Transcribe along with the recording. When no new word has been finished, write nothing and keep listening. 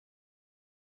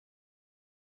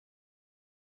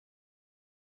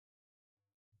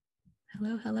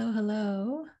Hello, hello,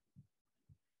 hello.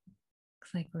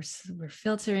 Looks like we're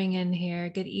filtering in here.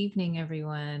 Good evening,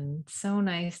 everyone. So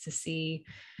nice to see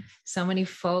so many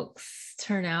folks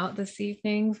turn out this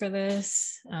evening for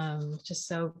this. Just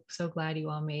so glad you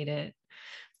all made it.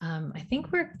 I think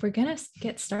we're gonna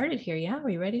get started here. Yeah, are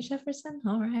we ready, Jefferson?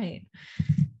 All right.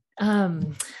 Let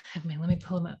me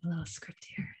pull up a little script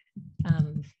here.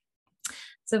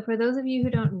 So for those of you who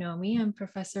don't know me, I'm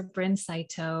Professor Brynn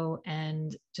Saito,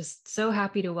 and just so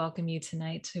happy to welcome you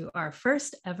tonight to our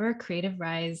first ever Creative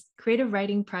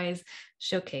Writing Prize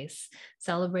Showcase,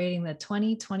 celebrating the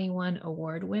 2021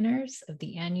 award winners of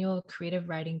the annual Creative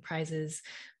Writing Prizes,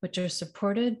 which are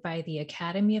supported by the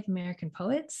Academy of American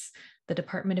Poets, the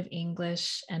Department of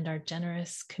English, and our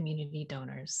generous community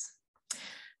donors.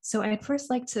 So I'd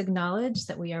first like to acknowledge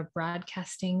that we are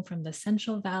broadcasting from the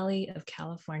Central Valley of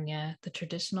California, the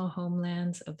traditional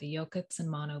homelands of the Yokuts and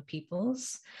Mono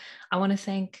peoples. I want to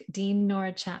thank Dean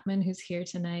Nora Chapman, who's here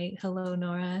tonight. Hello,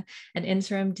 Nora, and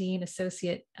Interim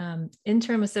Associate Dean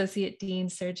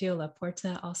Sergio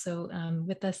Laporta, also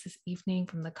with us this evening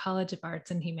from the College of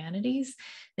Arts and Humanities.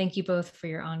 Thank you both for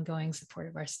your ongoing support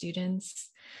of our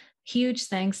students. Huge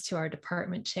thanks to our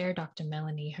department chair, Dr.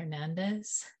 Melanie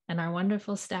Hernandez, and our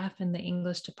wonderful staff in the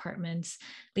English departments,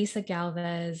 Lisa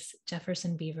Galvez,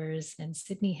 Jefferson Beavers, and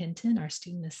Sydney Hinton, our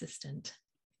student assistant.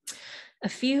 A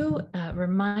few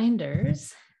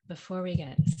reminders before we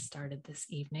get started this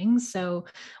evening. So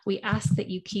we ask that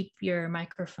you keep your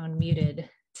microphone muted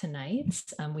tonight.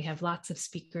 We have lots of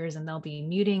speakers and they'll be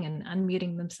muting and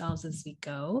unmuting themselves as we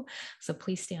go. So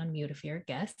please stay on mute if you're a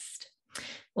guest.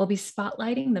 We'll be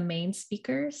spotlighting the main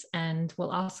speakers, and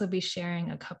we'll also be sharing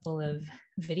a couple of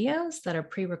videos that are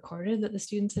pre-recorded that the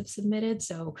students have submitted.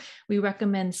 So we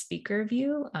recommend speaker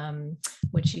view,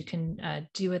 which you can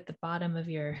do at the bottom of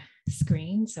your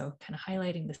screen. So kind of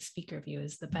highlighting the speaker view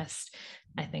is the best,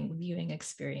 I think, viewing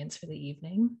experience for the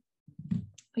evening.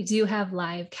 We do have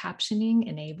live captioning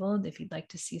enabled if you'd like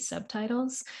to see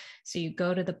subtitles. So you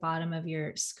go to the bottom of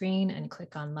your screen and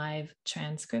click on live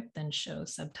transcript, then show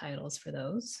subtitles for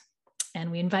those.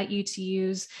 And we invite you to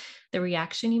use the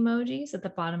reaction emojis at the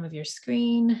bottom of your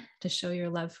screen to show your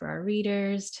love for our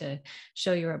readers, to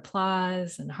show your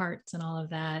applause and hearts and all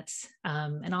of that.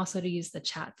 And also to use the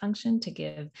chat function to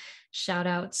give shout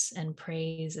outs and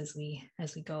praise as we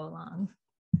go along.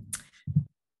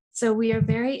 So we are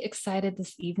very excited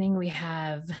this evening. We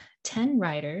have 10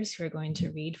 writers who are going to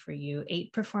read for you,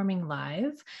 8 performing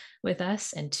live with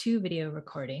us and 2 video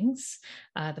recordings.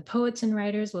 The poets and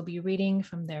writers will be reading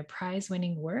from their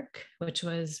prize-winning work, which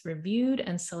was reviewed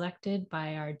and selected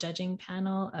by our judging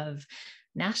panel of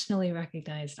nationally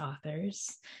recognized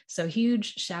authors. So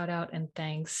huge shout out and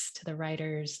thanks to the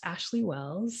writers Ashley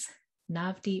Wells,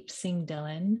 Navdeep Singh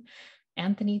Dillon,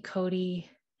 Anthony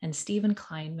Cody, and Stephen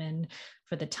Kleinman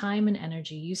for the time and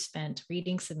energy you spent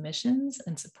reading submissions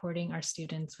and supporting our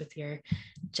students with your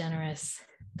generous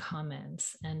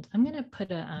comments. And I'm going to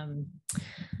put a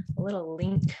little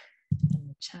link in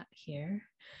the chat here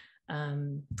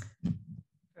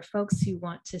for folks who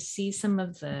want to see some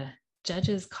of the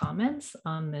judges' comments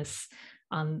on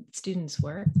students'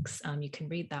 works. You can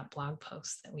read that blog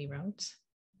post that we wrote.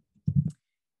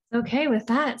 Okay, with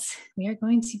that, we are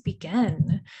going to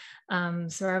begin.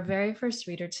 So our very first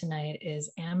reader tonight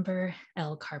is Amber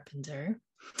L. Carpenter.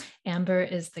 Amber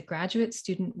is the graduate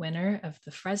student winner of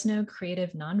the Fresno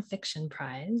Creative Nonfiction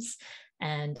Prize,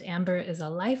 and Amber is a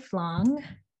lifelong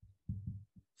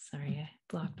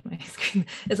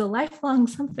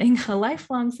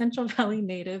Central Valley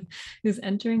native who's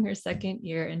entering her second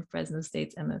year in Fresno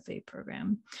State's MFA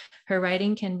program. Her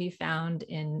writing can be found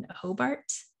in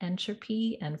Hobart,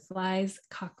 Entropy, and Flies,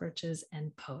 Cockroaches,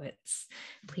 and Poets.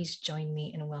 Please join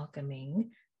me in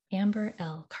welcoming Amber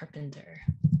L. Carpenter.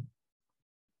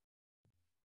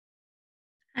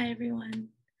 Hi, everyone.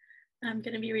 I'm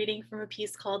going to be reading from a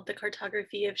piece called The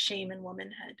Cartography of Shame and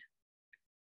Womanhood.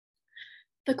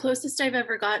 The closest I've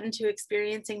ever gotten to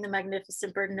experiencing the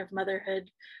magnificent burden of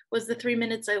motherhood was the 3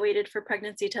 minutes I waited for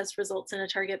pregnancy test results in a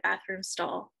Target bathroom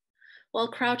stall. While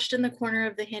crouched in the corner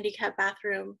of the handicapped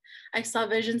bathroom, I saw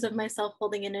visions of myself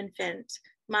holding an infant,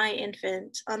 my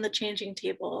infant, on the changing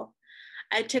table.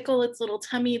 I'd tickle its little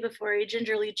tummy before I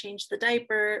gingerly changed the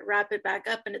diaper, wrap it back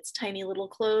up in its tiny little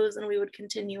clothes, and we would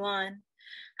continue on.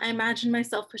 I imagined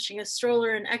myself pushing a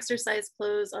stroller and exercise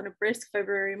clothes on a brisk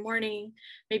February morning,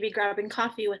 maybe grabbing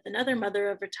coffee with another mother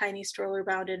of a tiny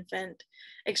stroller-bound infant,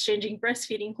 exchanging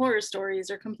breastfeeding horror stories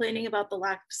or complaining about the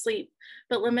lack of sleep,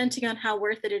 but lamenting on how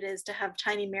worth it is to have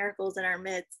tiny miracles in our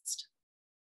midst.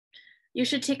 You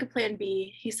should take a plan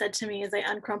B, he said to me as I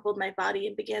uncrumpled my body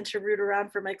and began to root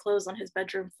around for my clothes on his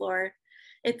bedroom floor.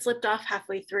 It slipped off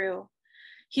halfway through.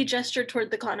 He gestured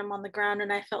toward the condom on the ground,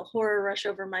 and I felt horror rush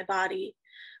over my body.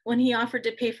 When he offered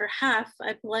to pay for half,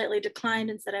 I politely declined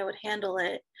and said I would handle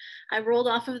it. I rolled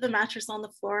off of the mattress on the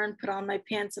floor and put on my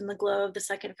pants in the glow of the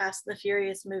second Fast and the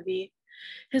Furious movie.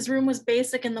 His room was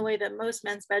basic in the way that most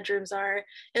men's bedrooms are.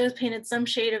 It was painted some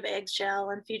shade of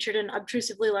eggshell and featured an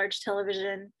obtrusively large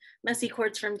television, messy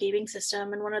cords from gaming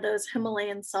system, and one of those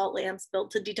Himalayan salt lamps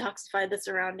built to detoxify the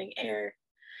surrounding air.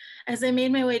 As I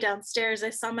made my way downstairs,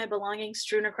 I saw my belongings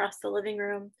strewn across the living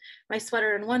room, my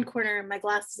sweater in one corner, my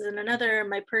glasses in another,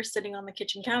 my purse sitting on the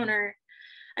kitchen counter.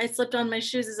 I slipped on my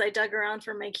shoes as I dug around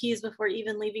for my keys before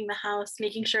even leaving the house,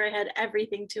 making sure I had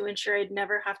everything to ensure I'd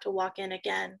never have to walk in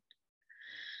again.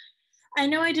 I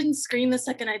know I didn't scream the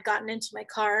second I'd gotten into my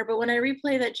car, but when I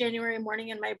replay that January morning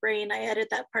in my brain, I edit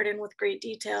that part in with great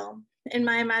detail. In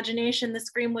my imagination, the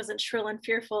scream wasn't shrill and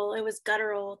fearful, it was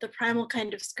guttural, the primal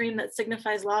kind of scream that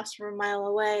signifies loss from a mile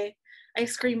away. I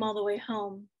scream all the way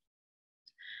home.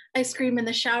 I scream in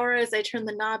the shower as I turn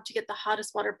the knob to get the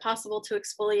hottest water possible to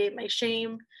exfoliate my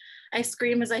shame. I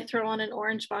scream as I throw on an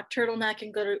orange mock turtleneck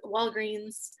and go to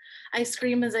Walgreens. I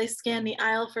scream as I scan the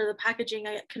aisle for the packaging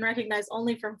I can recognize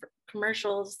only from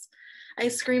commercials. I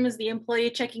scream as the employee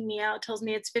checking me out tells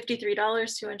me it's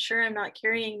 $53 to ensure I'm not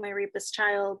carrying my rapist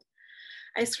child.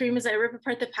 I scream as I rip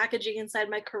apart the packaging inside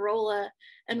my Corolla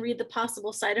and read the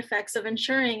possible side effects of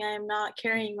ensuring I am not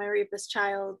carrying my rapist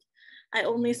child. I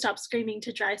only stop screaming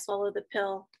to dry swallow the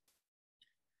pill.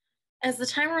 As the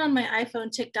timer on my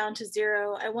iPhone ticked down to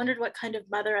 0, I wondered what kind of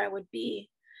mother I would be.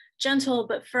 Gentle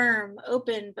but firm,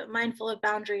 open but mindful of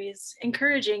boundaries,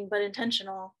 encouraging but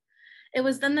intentional. It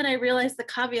was then that I realized the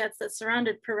caveats that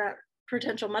surrounded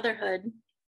potential motherhood.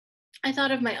 I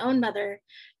thought of my own mother,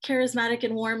 charismatic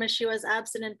and warm as she was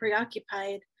absent and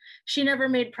preoccupied. She never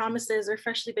made promises or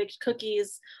freshly baked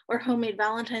cookies or homemade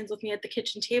Valentines with me at the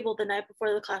kitchen table the night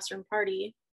before the classroom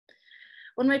party.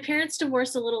 When my parents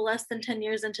divorced a little less than 10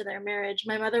 years into their marriage,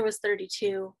 my mother was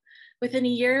 32. Within a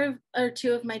year or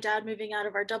two of my dad moving out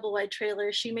of our double-wide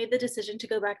trailer, she made the decision to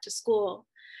go back to school.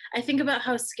 I think about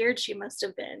how scared she must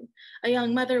have been. A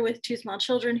young mother with 2 small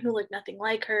children who looked nothing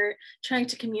like her, trying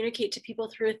to communicate to people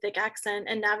through a thick accent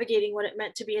and navigating what it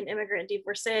meant to be an immigrant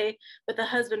divorcee with a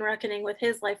husband reckoning with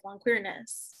his lifelong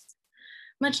queerness.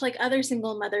 Much like other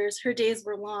single mothers, her days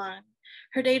were long.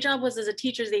 Her day job was as a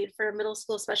teacher's aide for a middle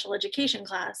school special education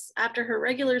class. After her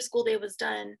regular school day was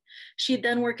done, she'd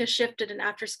then work a shift at an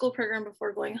after-school program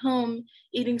before going home,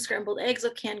 eating scrambled eggs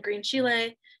with canned green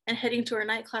chile, and heading to her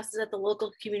night classes at the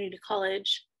local community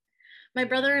college. My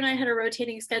brother and I had a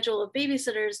rotating schedule of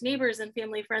babysitters, neighbors, and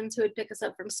family friends who would pick us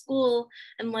up from school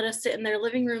and let us sit in their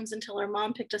living rooms until our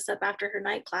mom picked us up after her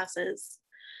night classes.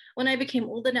 When I became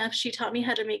old enough, she taught me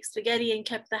how to make spaghetti and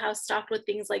kept the house stocked with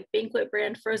things like banquet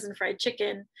brand frozen fried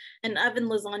chicken and oven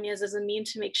lasagnas as a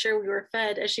means to make sure we were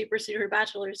fed as she pursued her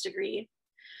bachelor's degree.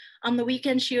 On the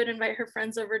weekend, she would invite her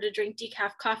friends over to drink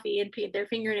decaf coffee and paint their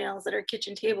fingernails at our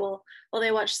kitchen table while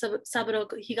they watched Sábado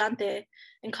Gigante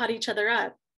and caught each other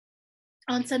up.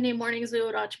 On Sunday mornings, we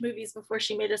would watch movies before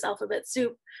she made us alphabet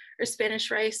soup or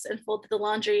Spanish rice and folded the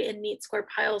laundry in neat square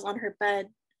piles on her bed.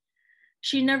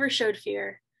 She never showed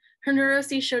fear. Her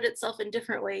neuroses showed itself in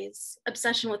different ways: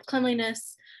 obsession with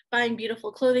cleanliness, buying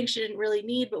beautiful clothing she didn't really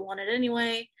need but wanted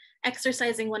anyway,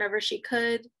 exercising whenever she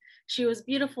could. She was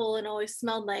beautiful and always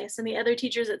smelled nice, and the other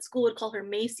teachers at school would call her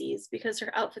Macy's because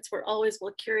her outfits were always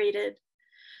well curated.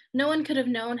 No one could have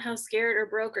known how scared or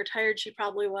broke or tired she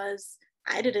probably was.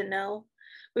 I didn't know.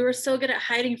 We were so good at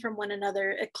hiding from one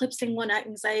another, eclipsing one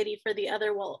anxiety for the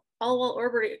other while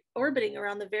orbiting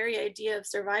around the very idea of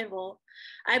survival.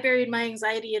 I buried my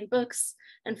anxiety in books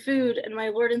and food and my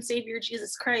Lord and Savior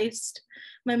Jesus Christ.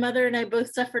 My mother and I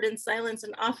both suffered in silence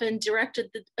and often directed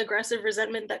the aggressive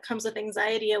resentment that comes with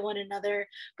anxiety at one another,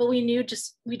 but we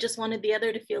just wanted the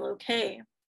other to feel okay.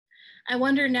 I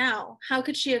wonder now, how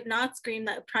could she have not screamed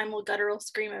that primal guttural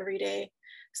scream every day?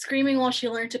 Screaming while she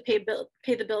learned to pay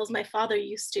the bills my father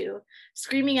used to,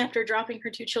 screaming after dropping her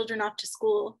 2 children off to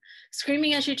school,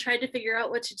 screaming as she tried to figure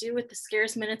out what to do with the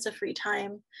scarce minutes of free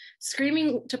time,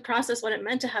 screaming to process what it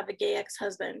meant to have a gay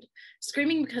ex-husband,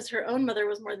 screaming because her own mother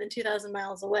was more than 2,000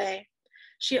 miles away.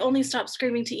 She only stopped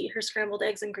screaming to eat her scrambled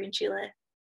eggs and green chile.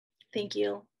 Thank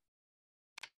you.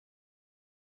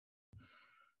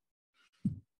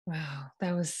 Wow,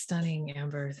 that was stunning,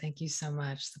 Amber. Thank you so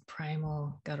much. The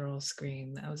primal guttural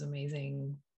scream. That was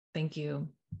amazing. Thank you.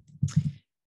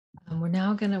 We're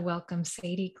now going to welcome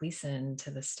Sadie Gleason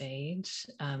to the stage.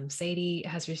 Sadie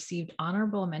has received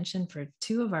honorable mention for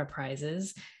 2 of our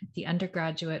prizes, the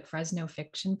undergraduate Fresno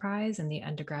Fiction Prize and the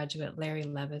undergraduate Larry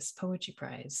Levis Poetry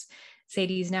Prize.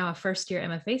 Sadie is now a first-year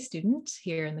MFA student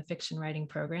here in the fiction writing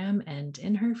program, and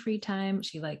in her free time,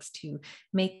 she likes to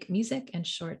make music and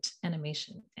short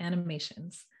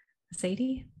animations.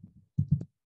 Sadie?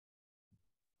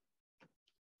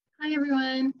 Hi,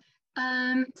 everyone.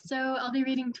 So I'll be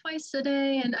reading twice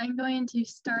today, and I'm going to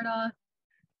start off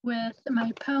with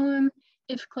my poem,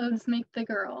 If Clothes Make the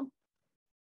Girl.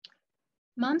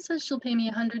 Mom says she'll pay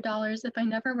me $100 if I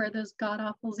never wear those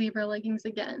god-awful zebra leggings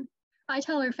again. I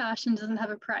tell her fashion doesn't have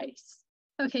a price.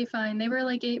 Okay, fine, they were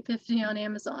like $8.50 on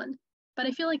Amazon, but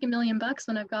I feel like $1 million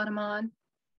when I've got them on.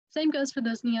 Same goes for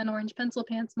those neon orange pencil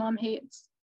pants Mom hates.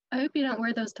 I hope you don't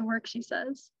wear those to work, she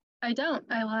says. I don't,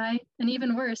 I lie, and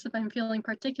even worse, if I'm feeling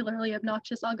particularly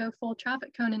obnoxious, I'll go full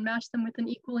traffic cone and match them with an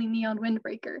equally neon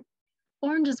windbreaker.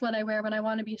 Orange is what I wear when I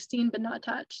want to be seen but not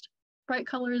touched. Bright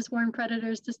colors warn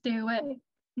predators to stay away.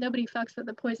 Nobody fucks with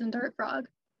a poison dart frog.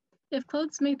 If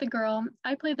clothes make the girl,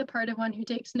 I play the part of one who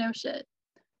takes no shit.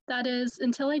 That is,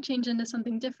 until I change into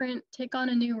something different, take on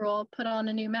a new role, put on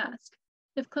a new mask.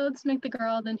 If clothes make the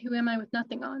girl, then who am I with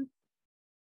nothing on?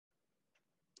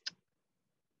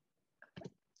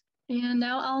 And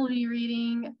now I'll be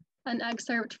reading an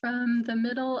excerpt from the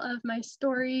middle of my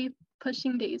story,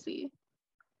 Pushing Daisy.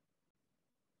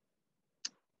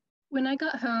 When I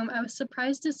got home, I was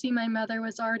surprised to see my mother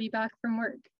was already back from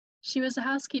work. She was a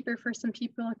housekeeper for some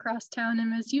people across town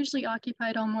and was usually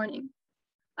occupied all morning.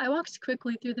 I walked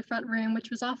quickly through the front room, which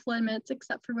was off limits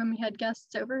except for when we had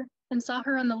guests over, and saw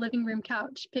her on the living room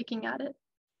couch, picking at it.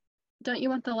 Don't you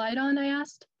want the light on? I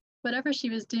asked. Whatever she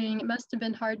was doing, it must have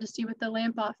been hard to see with the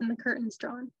lamp off and the curtains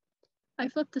drawn. I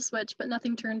flipped the switch, but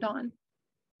nothing turned on.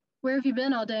 Where have you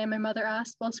been all day? My mother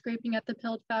asked while scraping at the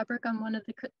pilled fabric on one of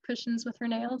the cushions with her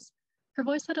nails. Her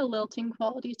voice had a lilting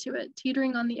quality to it,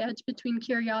 teetering on the edge between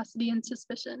curiosity and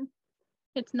suspicion.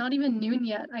 It's not even noon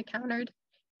yet, I countered,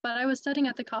 but I was sitting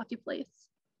at the coffee place.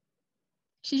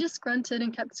 She just grunted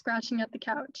and kept scratching at the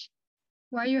couch.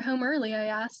 Why are you home early? I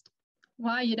asked.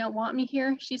 Why, you don't want me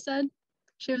here? She said.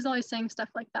 She was always saying stuff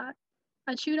like that.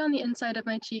 I chewed on the inside of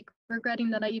my cheek,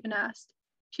 regretting that I even asked.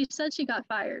 She said she got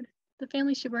fired. The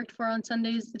family she worked for on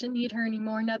Sundays didn't need her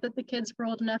anymore now that the kids were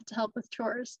old enough to help with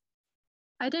chores.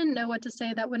 I didn't know what to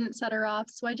say that wouldn't set her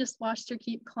off, so I just watched her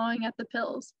keep clawing at the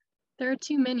pills. There are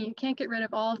too many, you can't get rid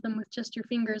of all of them with just your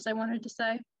fingers, I wanted to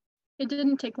say. It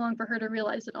didn't take long for her to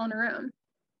realize it on her own.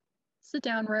 Sit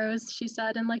down, Rose, she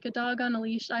said, and like a dog on a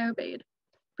leash, I obeyed.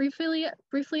 Briefly,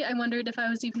 I wondered if I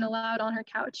was even allowed on her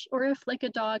couch, or if, like a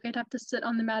dog, I'd have to sit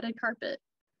on the matted carpet.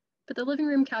 But the living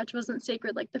room couch wasn't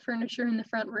sacred like the furniture in the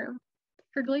front room.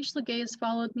 Her glacial gaze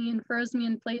followed me and froze me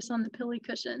in place on the pilly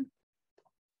cushion.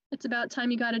 It's about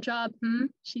time you got a job,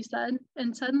 she said,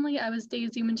 and suddenly I was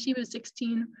Daisy when she was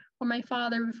 16, or my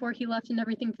father before he left and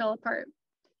everything fell apart.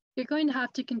 You're going to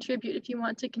have to contribute if you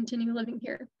want to continue living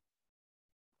here.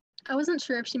 I wasn't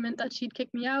sure if she meant that she'd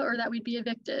kick me out or that we'd be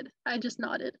evicted. I just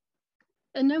nodded.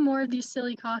 And no more of these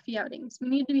silly coffee outings. We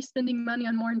need to be spending money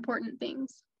on more important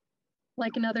things.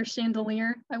 Like another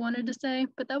chandelier, I wanted to say,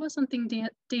 but that was something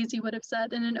Daisy would have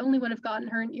said, and it only would have gotten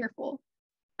her an earful.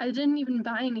 I didn't even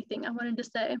buy anything, I wanted to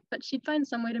say, but she'd find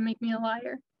some way to make me a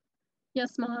liar.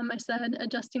 Yes, Mom, I said,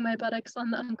 adjusting my buttocks on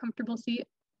the uncomfortable seat.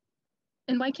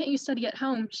 And why can't you study at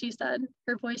home, she said,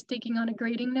 her voice taking on a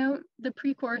grating note, the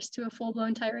pre-chorus to a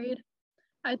full-blown tirade.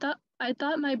 I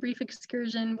thought my brief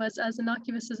excursion was as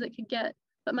innocuous as it could get,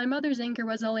 but my mother's anger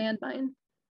was a landmine.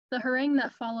 The harangue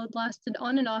that followed lasted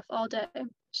on and off all day.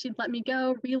 She'd let me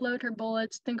go, reload her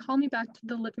bullets, then call me back to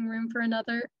the living room for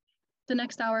the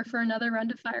next hour for another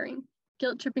round of firing,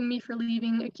 guilt-tripping me for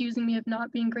leaving, accusing me of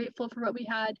not being grateful for what we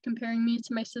had, comparing me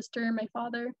to my sister and my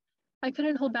father. I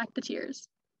couldn't hold back the tears.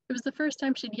 It was the first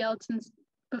time she'd yelled since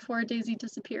before Daisy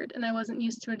disappeared, and I wasn't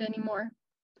used to it anymore.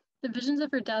 The visions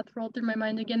of her death rolled through my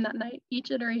mind again that night,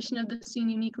 each iteration of the scene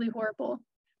uniquely horrible.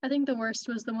 I think the worst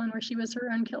was the one where she was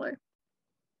her own killer.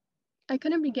 I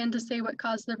couldn't begin to say what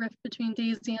caused the rift between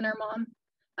Daisy and our mom.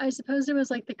 I suppose it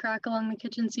was like the crack along the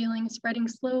kitchen ceiling, spreading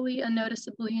slowly and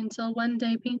noticeably until one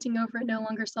day painting over it no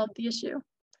longer solved the issue.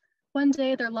 One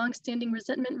day, their long-standing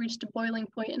resentment reached a boiling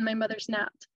point and my mother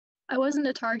snapped. I wasn't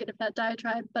a target of that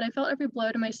diatribe, but I felt every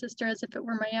blow to my sister as if it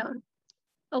were my own.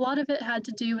 A lot of it had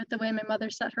to do with the way my mother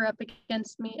set her up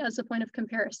against me as a point of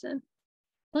comparison.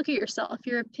 Look at yourself,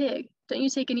 you're a pig. Don't you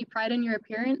take any pride in your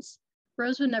appearance?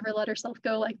 Rose would never let herself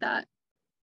go like that.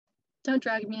 Don't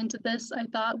drag me into this, I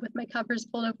thought, with my covers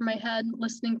pulled over my head,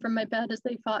 listening from my bed as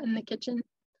they fought in the kitchen.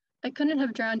 I couldn't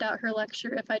have drowned out her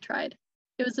lecture if I tried.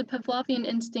 It was a Pavlovian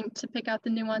instinct to pick out the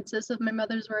nuances of my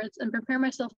mother's words and prepare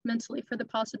myself mentally for the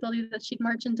possibility that she'd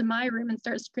march into my room and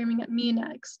start screaming at me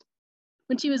next.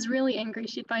 When she was really angry,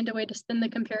 she'd find a way to spin the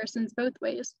comparisons both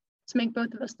ways, to make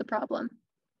both of us the problem.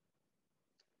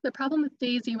 The problem with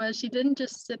Daisy was she didn't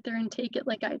just sit there and take it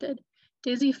like I did.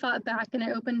 Daisy fought back and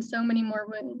it opened so many more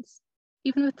wounds.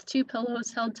 Even with 2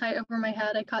 pillows held tight over my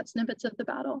head, I caught snippets of the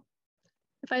battle.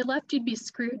 If I left, you'd be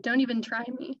screwed. Don't even try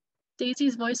me.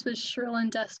 Daisy's voice was shrill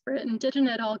and desperate and didn't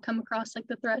at all come across like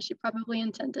the threat she probably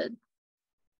intended.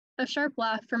 A sharp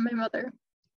laugh from my mother.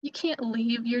 You can't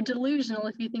leave. You're delusional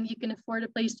if you think you can afford a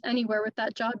place anywhere with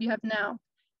that job you have now.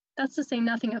 That's to say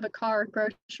nothing of a car or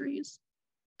groceries.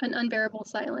 An unbearable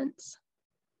silence.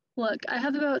 Look, I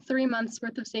have about 3 months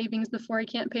worth of savings before I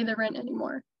can't pay the rent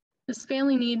anymore. This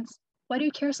family needs... Why do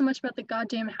you care so much about the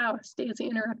goddamn house? Daisy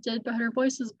interrupted, but her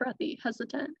voice was breathy,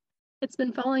 hesitant. It's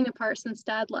been falling apart since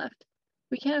Dad left.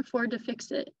 We can't afford to fix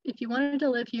it. If you wanted to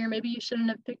live here, maybe you shouldn't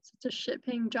have picked such a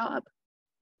shit-paying job.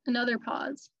 Another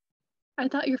pause. I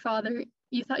thought your father,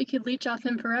 you thought you could leech off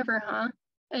him forever, huh?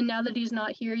 And now that he's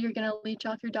not here, you're gonna leech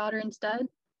off your daughter instead?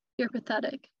 You're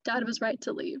pathetic. Dad was right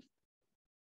to leave.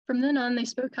 From then on, they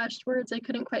spoke hushed words I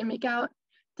couldn't quite make out,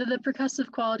 though the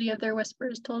percussive quality of their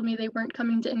whispers told me they weren't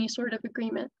coming to any sort of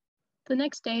agreement. The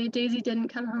next day, Daisy didn't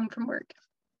come home from work.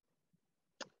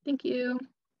 Thank you.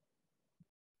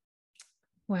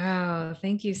 Wow,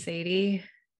 thank you, Sadie.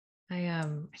 I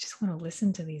just want to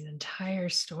listen to these entire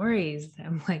stories.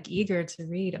 I'm like eager to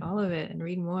read all of it and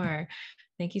read more.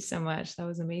 Thank you so much. That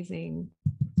was amazing.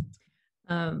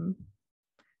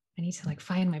 I need to like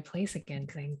find my place again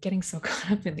because I'm getting so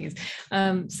caught up in these.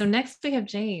 So next we have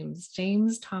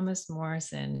James Thomas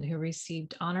Morrison, who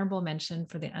received honorable mention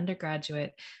for the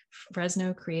undergraduate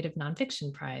Fresno Creative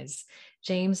Nonfiction Prize.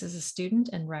 James is a student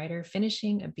and writer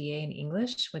finishing a BA in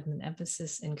English with an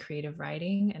emphasis in creative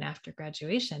writing, and after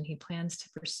graduation, he plans to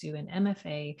pursue an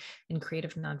MFA in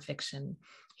creative nonfiction.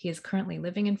 He is currently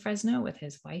living in Fresno with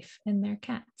his wife and their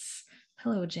cats.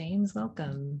 Hello, James,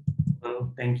 welcome.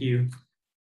 Hello, thank you.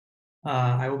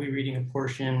 I will be reading a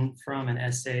portion from an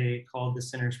essay called The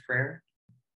Sinner's Prayer.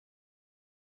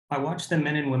 I watched the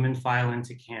men and women file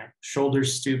into camp,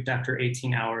 shoulders stooped after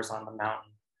 18 hours on the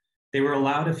mountain. They were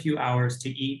allowed a few hours to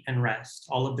eat and rest,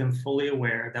 all of them fully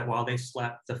aware that while they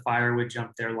slept, the fire would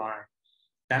jump their line.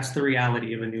 That's the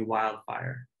reality of a new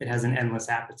wildfire. It has an endless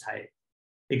appetite.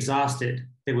 Exhausted,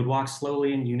 they would walk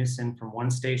slowly in unison from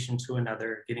one station to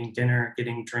another, getting dinner,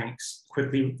 getting drinks,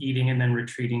 quickly eating and then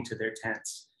retreating to their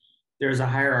tents. There is a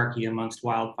hierarchy amongst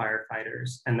wildfire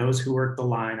fighters, and those who work the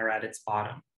line are at its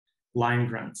bottom. Line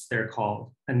grunts, they're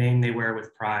called, a name they wear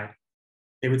with pride.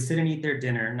 They would sit and eat their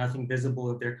dinner, nothing visible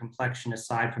of their complexion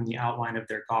aside from the outline of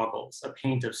their goggles, a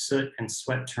paint of soot and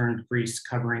sweat-turned grease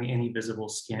covering any visible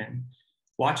skin.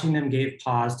 Watching them gave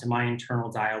pause to my internal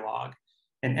dialogue,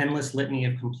 an endless litany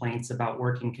of complaints about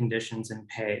working conditions and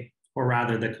pay, or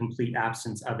rather the complete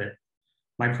absence of it.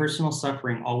 My personal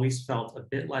suffering always felt a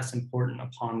bit less important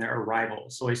upon their arrival,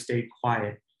 so I stayed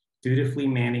quiet, dutifully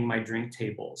manning my drink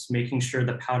tables, making sure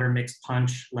the powder mix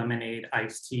punch, lemonade,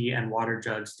 iced tea, and water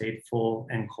jug stayed full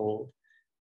and cold.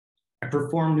 I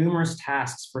performed numerous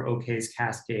tasks for OK's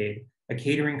Cascade, a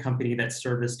catering company that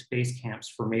serviced base camps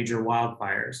for major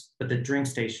wildfires, but the drink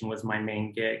station was my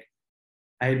main gig.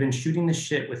 I had been shooting the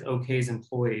shit with OK's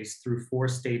employees through 4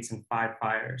 states and 5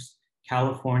 fires.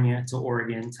 California to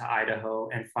Oregon to Idaho,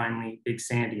 and finally Big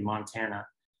Sandy, Montana.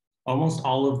 Almost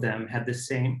all of them had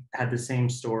the same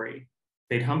story.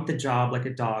 They'd hump the job like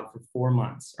a dog for 4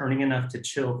 months, earning enough to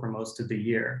chill for most of the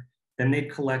year. Then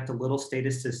they'd collect a little state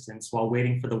assistance while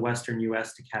waiting for the Western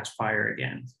US to catch fire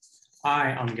again.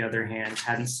 I, on the other hand,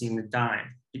 hadn't seen a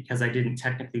dime because I didn't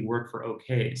technically work for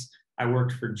OK's. I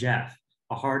worked for Jeff,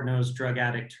 a hard-nosed drug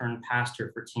addict turned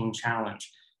pastor for Teen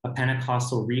Challenge, a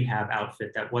Pentecostal rehab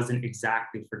outfit that wasn't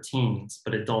exactly for teens,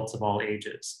 but adults of all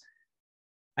ages.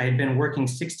 I had been working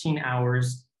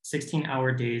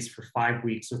 16-hour days for 5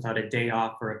 weeks without a day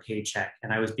off or a paycheck,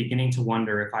 and I was beginning to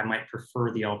wonder if I might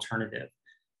prefer the alternative.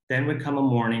 Then would come a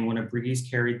morning when a breeze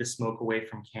carried the smoke away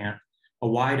from camp. A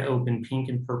wide open pink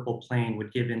and purple plain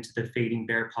would give into the fading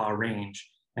Bear Paw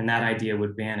Range, and that idea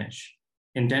would vanish.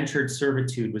 Indentured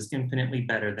servitude was infinitely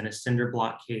better than a cinder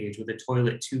block cage with a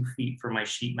toilet 2 feet from my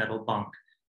sheet metal bunk.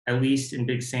 At least in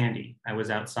Big Sandy, I was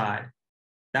outside.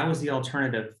 That was the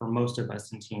alternative for most of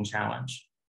us in Teen Challenge.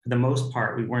 For the most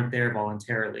part, we weren't there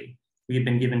voluntarily. We had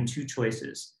been given 2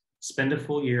 choices: spend a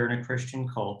full year in a Christian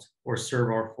cult or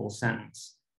serve our full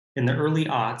sentence. In the early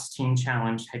aughts, Teen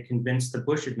Challenge had convinced the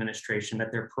Bush administration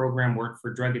that their program worked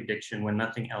for drug addiction when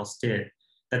nothing else did.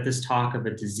 that this talk of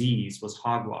a disease was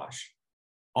hogwash.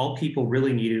 All people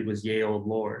really needed was yea, old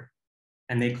Lord,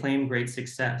 and they claimed great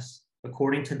success.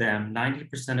 According to them,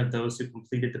 90% of those who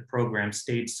completed the program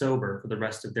stayed sober for the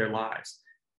rest of their lives.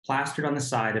 Plastered on the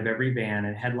side of every van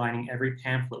and headlining every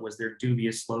pamphlet was their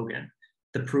dubious slogan,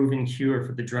 the proven cure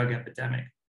for the drug epidemic.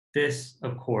 This,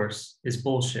 of course, is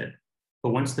bullshit.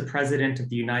 But once the President of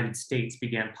the United States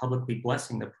began publicly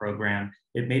blessing the program,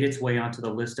 it made its way onto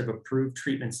the list of approved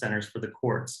treatment centers for the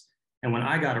courts. And when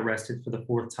I got arrested for the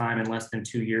 4th time in less than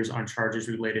 2 years on charges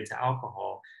related to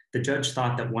alcohol, the judge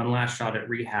thought that one last shot at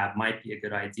rehab might be a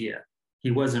good idea. He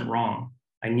wasn't wrong.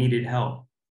 I needed help,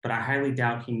 but I highly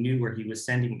doubt he knew where he was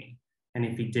sending me. And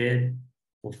if he did,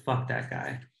 well, fuck that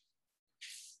guy.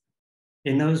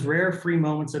 In those rare free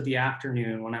moments of the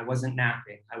afternoon when I wasn't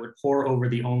napping, I would pore over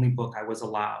the only book I was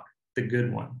allowed, the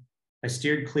good one. I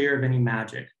steered clear of any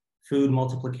magic, food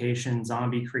multiplication,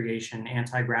 zombie creation,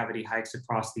 anti-gravity hikes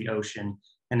across the ocean,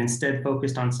 and instead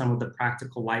focused on some of the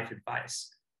practical life advice.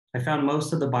 I found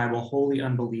most of the Bible wholly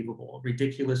unbelievable,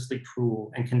 ridiculously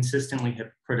cruel, and consistently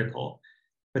hypocritical.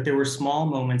 But there were small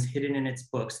moments hidden in its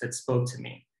books that spoke to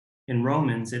me. In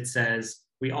Romans, it says,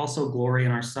 "We also glory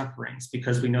in our sufferings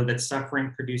because we know that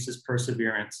suffering produces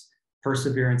perseverance,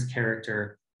 perseverance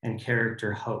character, and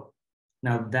character hope."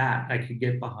 Now that I could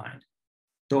get behind.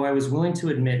 Though I was willing to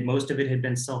admit most of it had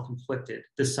been self-inflicted,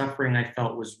 the suffering I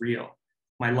felt was real.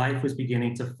 My life was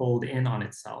beginning to fold in on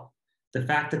itself. The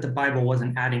fact that the Bible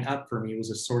wasn't adding up for me was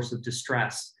a source of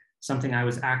distress, something I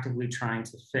was actively trying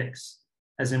to fix.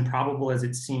 As improbable as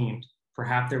it seemed,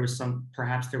 perhaps there was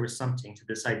something to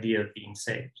this idea of being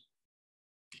saved.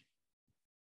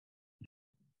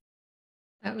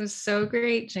 That was so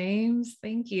great, James.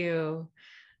 Thank you.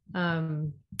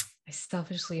 I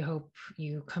selfishly hope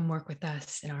you come work with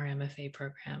us in our MFA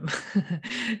program.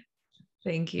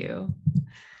 Thank you.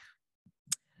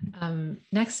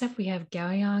 Next up, we have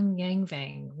Gaoyong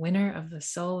Yang-Vang, winner of the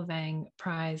Sol Vang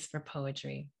Prize for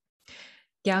Poetry.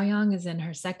 Gaoyong is in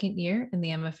her 2nd year in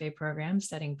the MFA program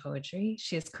studying poetry.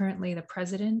 She is currently the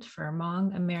president for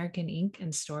Hmong American Ink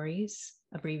and Stories,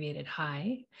 abbreviated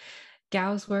HI.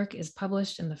 Gao's work is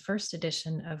published in the 1st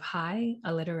edition of HI,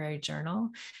 a literary journal.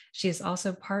 She is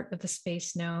also part of the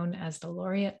space known as the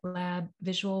Laureate Lab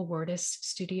Visual Wordist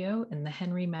Studio in the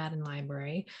Henry Madden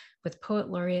Library, with Poet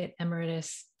Laureate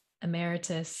Emeritus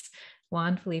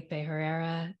Juan Felipe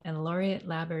Herrera and Laureate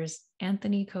Labbers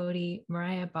Anthony Cody,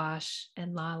 Mariah Bosch,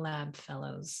 and Law Lab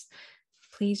Fellows.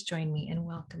 Please join me in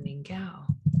welcoming Gao.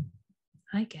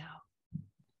 Hi, Gao.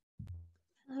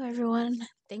 Hello, everyone.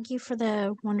 Thank you for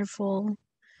the wonderful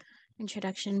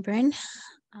introduction, Brynn.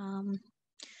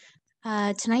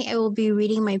 Tonight I will be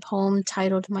reading my poem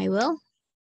titled My Will.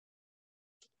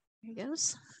 Here it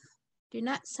goes. Do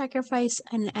not sacrifice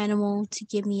an animal to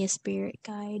give me a spirit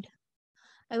guide.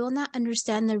 I will not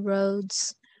understand the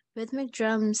roads. Rhythmic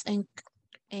drums and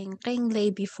clang lay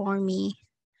before me.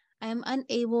 I am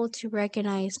unable to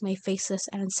recognize my faceless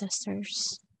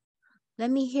ancestors.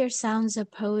 Let me hear sounds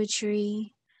of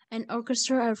poetry, an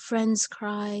orchestra of friends'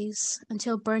 cries,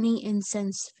 until burning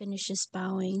incense finishes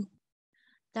bowing.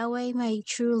 That way my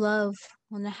true love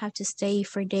will not have to stay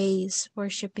for days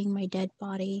worshipping my dead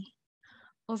body,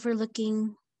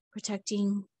 overlooking,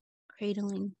 protecting,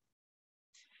 cradling.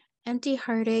 Empty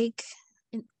heartache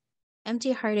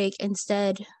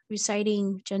instead,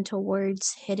 reciting gentle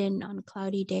words hidden on a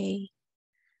cloudy day,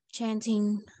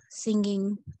 chanting,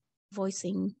 singing,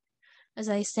 voicing, as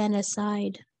I stand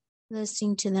aside,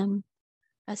 listening to them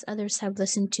as others have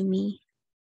listened to me.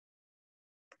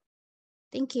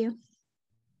 Thank you.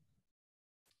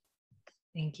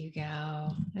 Thank you,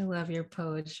 Gao. I love your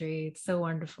poetry. It's so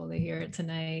wonderful to hear it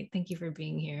tonight. Thank you for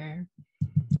being here.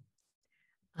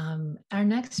 Our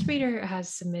next reader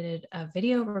has submitted a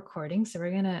video recording, so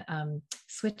we're going to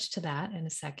switch to that in a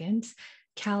second.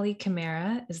 Caleigh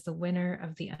Camara is the winner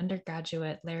of the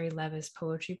undergraduate Larry Levis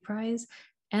Poetry Prize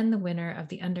and the winner of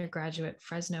the undergraduate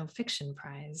Fresno Fiction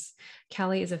Prize.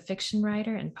 Caleigh is a fiction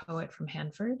writer and poet from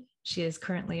Hanford. She is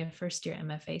currently a 1st-year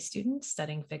MFA student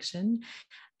studying fiction.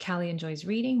 Caleigh enjoys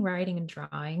reading, writing, and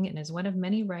drawing, and is one of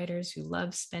many writers who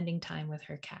loves spending time with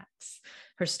her cats.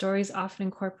 Her stories often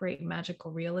incorporate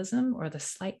magical realism or the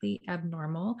slightly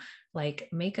abnormal, like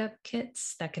makeup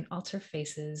kits that can alter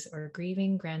faces or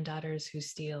grieving granddaughters who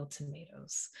steal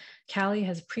tomatoes. Caleigh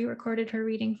has pre-recorded her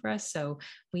reading for us, so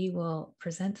we will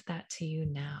present that to you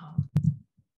now.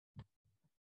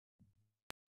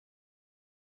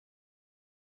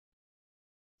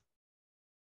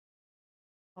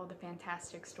 All the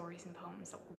fantastic stories and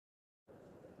poems.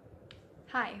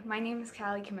 Hi, my name is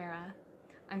Caleigh Camara.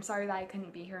 I'm sorry that I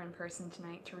couldn't be here in person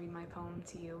tonight to read my poem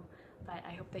to you, but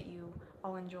I hope that you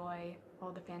all enjoy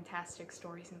all the fantastic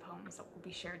stories and poems that will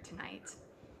be shared tonight.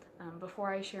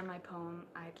 Before I share my poem,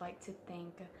 I'd like to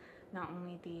thank not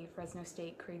only the Fresno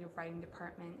State Creative Writing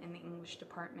Department and the English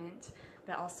Department,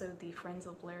 but also the Friends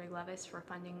of Larry Levis for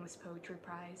funding this poetry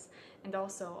prize, and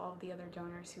also all the other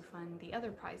donors who fund the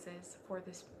other prizes for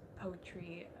this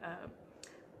poetry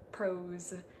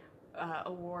prose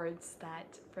awards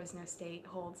that Fresno State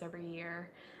holds every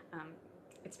year.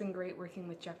 It's been great working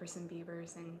with Jefferson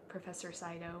Beavers and Professor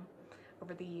Saito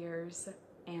over the years,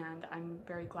 and I'm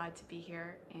very glad to be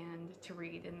here and to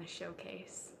read in the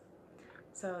showcase.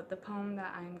 So the poem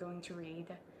that I'm going to read,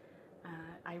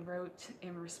 I wrote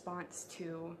in response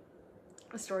to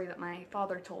a story that my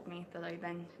father told me that I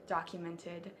then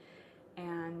documented,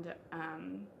 and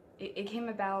it came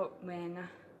about when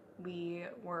we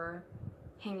were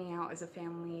hanging out as a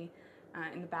family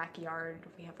in the backyard.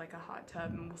 We have like a hot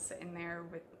tub and we'll sit in there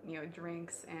with,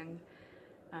 drinks, and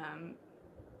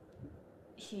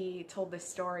he told this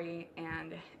story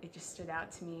and it just stood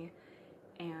out to me,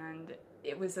 and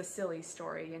it was a silly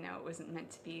story, it wasn't meant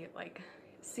to be like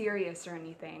serious or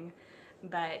anything,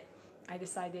 but I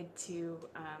decided to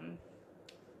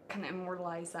kind of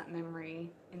immortalize that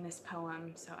memory in this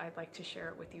poem, so I'd like to share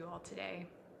it with you all today.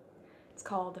 It's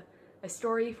called A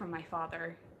Story from My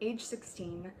Father, age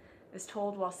 16, is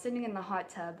told while sitting in the hot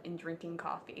tub and drinking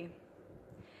coffee.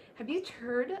 Have you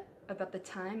heard about the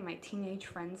time my teenage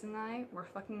friends and I were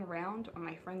fucking around on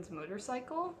my friend's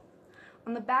motorcycle?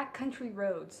 On the back country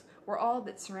roads, where all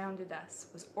that surrounded us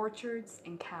was orchards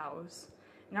and cows,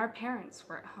 and our parents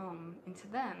were at home, and to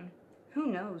them, who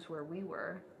knows where we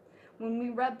were. When we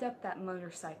revved up that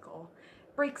motorcycle,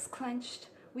 brakes clenched,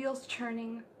 wheels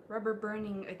churning, rubber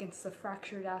burning against the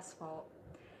fractured asphalt,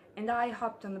 and I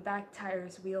hopped on the back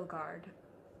tire's wheel guard.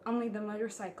 Only the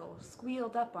motorcycle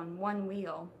squealed up on one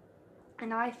wheel,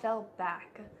 and I fell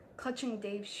back, clutching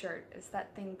Dave's shirt as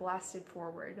that thing blasted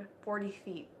forward, 40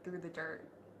 feet through the dirt.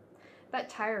 That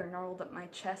tire gnarled up my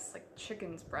chest like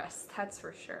chicken's breast, that's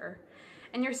for sure.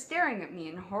 And you're staring at me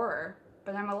in horror,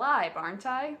 but I'm alive, aren't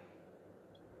I?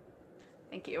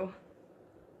 Thank you.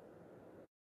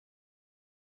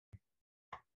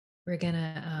 We're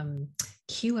gonna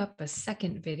queue up a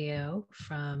second video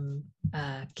from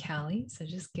Caleigh, so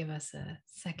just give us a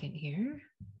second here.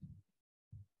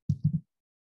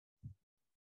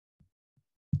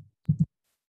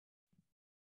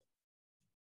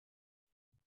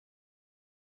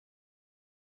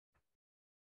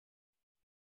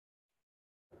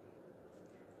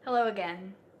 Hello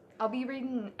again. I'll be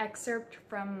reading an excerpt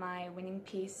from my winning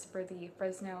piece for the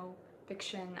Fresno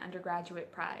Fiction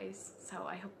Undergraduate Prize, so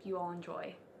I hope you all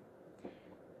enjoy.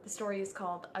 The story is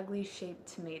called Ugly Shaped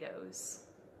Tomatoes.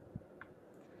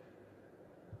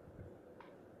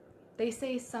 They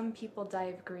say some people die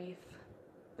of grief,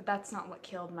 but that's not what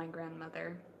killed my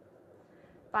grandmother.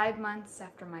 5 months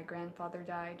after my grandfather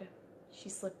died, she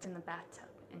slipped in the bathtub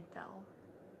and fell.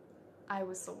 I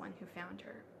was the one who found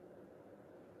her.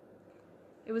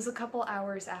 It was a couple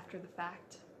hours after the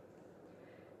fact.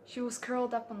 She was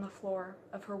curled up on the floor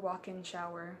of her walk-in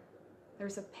shower.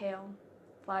 There's a pale,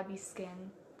 flabby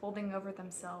skin folding over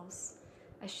themselves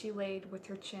as she laid with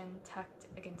her chin tucked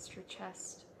against her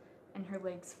chest and her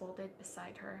legs folded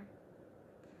beside her.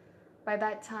 By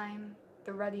that time,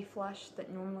 the ruddy flush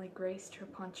that normally graced her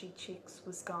paunchy cheeks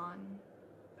was gone,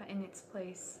 but in its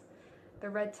place, the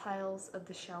red tiles of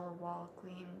the shower wall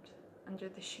gleamed under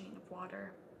the sheen of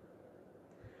water.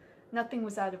 Nothing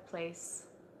was out of place,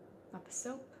 not the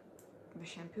soap, the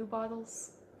shampoo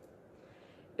bottles.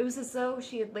 It was as though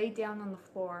she had laid down on the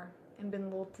floor and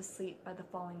been lulled to sleep by the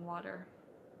falling water.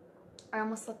 I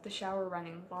almost left the shower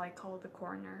running while I called the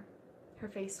coroner. Her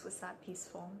face was that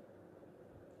peaceful.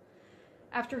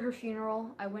 After her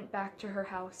funeral, I went back to her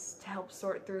house to help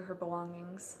sort through her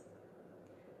belongings.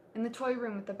 In the toy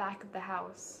room at the back of the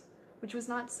house, which was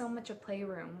not so much a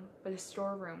playroom, but a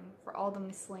storeroom for all the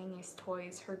miscellaneous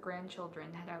toys her grandchildren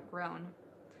had outgrown,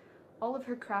 all of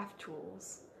her craft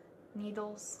tools,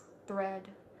 needles, thread,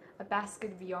 a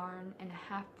basket of yarn, and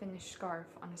a half-finished scarf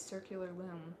on a circular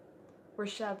loom, were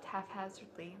shoved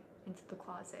haphazardly into the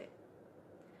closet.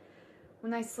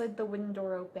 When I slid the wooden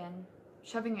door open,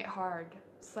 shoving it hard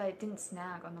so that it didn't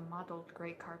snag on the mottled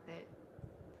gray carpet,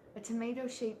 a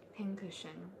tomato-shaped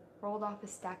pincushion rolled off a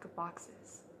stack of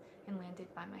boxes and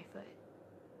landed by my foot.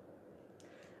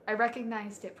 I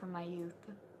recognized it from my youth.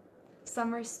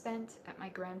 Summers spent at my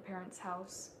grandparents'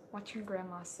 house, watching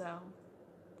Grandma sew.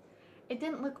 It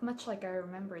didn't look much like I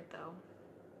remembered, though.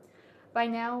 By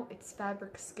now, its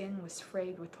fabric skin was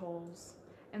frayed with holes,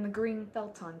 and the green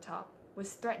felt on top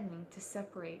was threatening to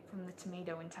separate from the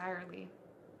tomato entirely.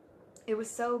 It was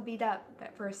so beat up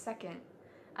that for a second,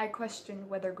 I questioned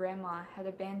whether Grandma had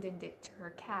abandoned it to her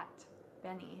cat,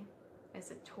 Benny,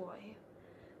 as a toy,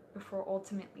 before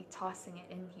ultimately tossing it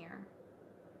in here.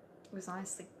 It was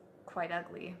honestly quite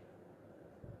ugly.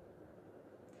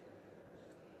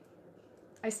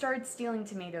 I started stealing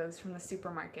tomatoes from the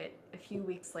supermarket a few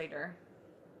weeks later.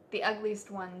 The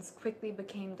ugliest ones quickly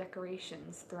became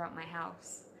decorations throughout my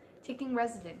house, taking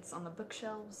residence on the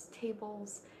bookshelves,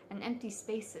 tables, and empty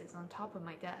spaces on top of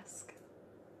my desk.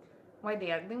 Why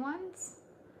the ugly ones?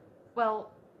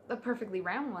 Well, the perfectly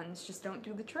round ones just don't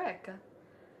do the trick.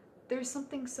 There's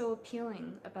something so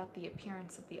appealing about the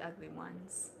appearance of the ugly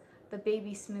ones, the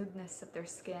baby smoothness of their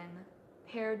skin,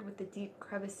 paired with the deep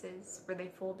crevices where they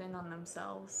fold in on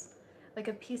themselves, like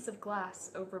a piece of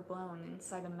glass overblown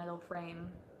inside a metal frame.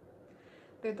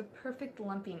 They're the perfect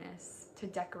lumpiness to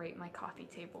decorate my coffee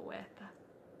table with.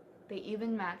 They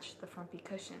even match the frumpy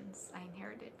cushions I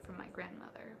inherited from my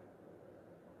grandmother.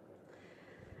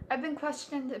 I've been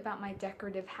questioned about my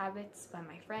decorative habits by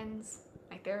my friends,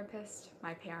 my therapist,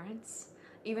 my parents,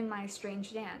 even my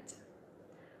estranged aunt.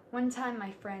 One time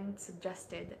my friend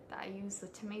suggested that I use the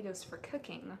tomatoes for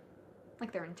cooking,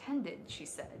 like they're intended, she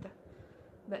said.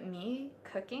 But me,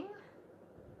 cooking?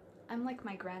 I'm like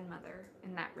my grandmother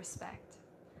in that respect.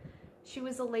 She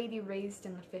was a lady raised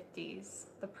in the 50s,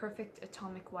 the perfect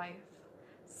atomic wife,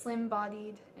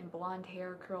 slim-bodied and blonde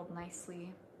hair curled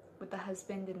nicely, with a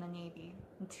husband in the Navy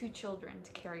and 2 children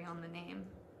to carry on the name.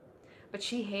 But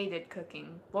she hated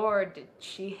cooking. Lord, did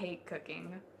she hate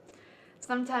cooking.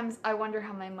 Sometimes I wonder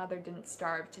how my mother didn't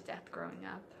starve to death growing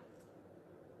up.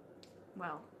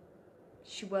 Well,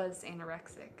 she was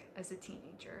anorexic as a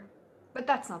teenager, but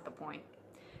that's not the point.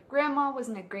 Grandma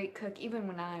wasn't a great cook even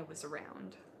when I was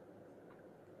around.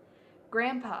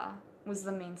 Grandpa was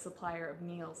the main supplier of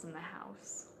meals in the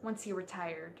house once he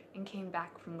retired and came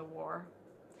back from the war.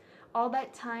 All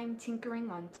that time tinkering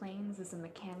on planes as a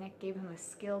mechanic gave him a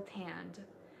skilled hand.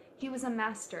 He was a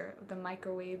master of the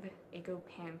microwave Eggo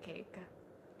pancake.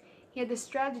 He had a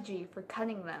strategy for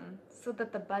cutting them so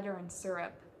that the butter and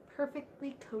syrup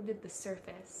perfectly coated the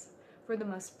surface for the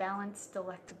most balanced,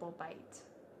 delectable bite.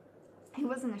 He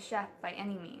wasn't a chef by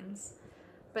any means,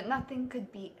 but nothing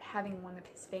could beat having one of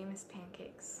his famous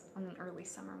pancakes on an early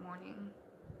summer morning.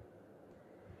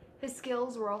 His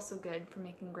skills were also good for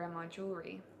making Grandma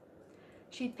jewelry.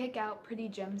 She'd pick out pretty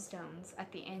gemstones at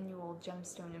the annual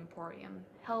Gemstone Emporium,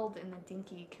 held in the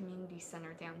dinky community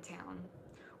center downtown,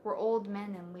 where old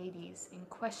men and ladies in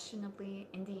questionably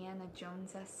Indiana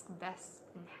Jones-esque vests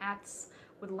and hats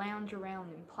would lounge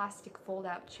around in plastic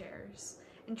fold-out chairs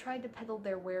and try to peddle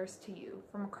their wares to you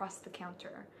from across the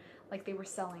counter, like they were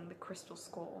selling the crystal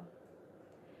skull.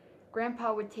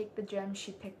 Grandpa would take the gems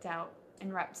she picked out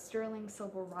and wrap sterling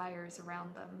silver wires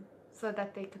around them, so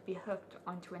that they could be hooked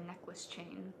onto a necklace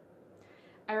chain.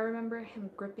 I remember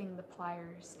him gripping the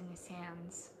pliers in his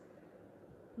hands,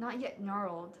 not yet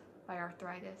gnarled by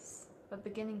arthritis, but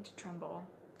beginning to tremble.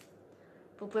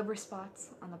 The liver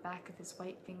spots on the back of his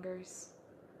white fingers,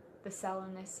 the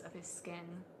sallowness of his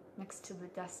skin next to the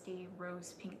dusty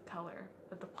rose-pink color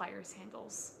of the pliers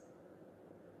handles.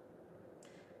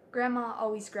 Grandma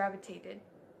always gravitated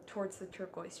towards the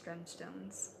turquoise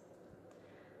gemstones.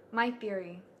 My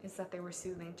theory is that they were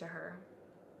soothing to her.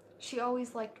 She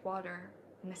always liked water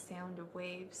and the sound of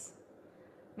waves.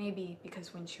 Maybe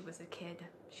because when she was a kid,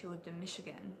 she lived in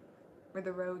Michigan, where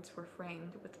the roads were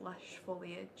framed with lush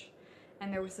foliage,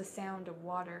 and there was the sound of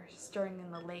water stirring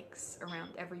in the lakes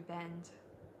around every bend.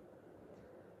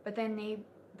 But then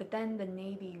the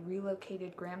Navy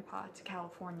relocated Grandpa to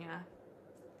California.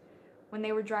 When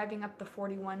they were driving up the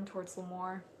 41 towards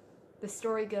Lemoore, the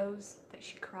story goes that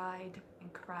she cried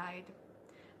and cried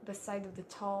at the sight of the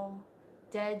tall,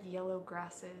 dead yellow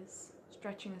grasses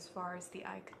stretching as far as the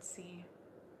eye could see.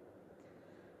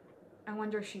 I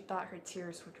wonder if she thought her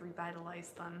tears would revitalize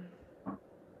them.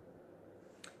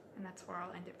 And that's where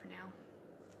I'll end it for now.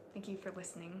 Thank you for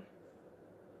listening.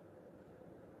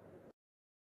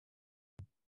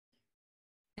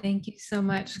 Thank you so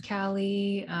much,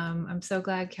 Caleigh. I'm so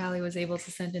glad Caleigh was able to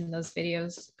send in those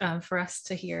videos for us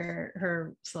to hear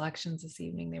her selections this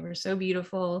evening. They were so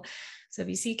beautiful. So if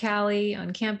you see Caleigh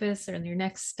on campus or in your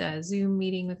next Zoom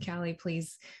meeting with Caleigh,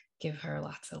 please give her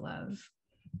lots of love.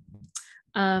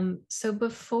 So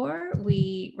before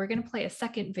we're going to play a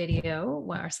second video,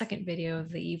 our second video of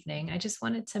the evening, I just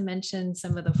wanted to mention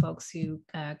some of the folks who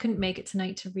couldn't make it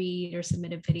tonight to read or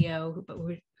submit a video, but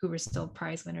who were still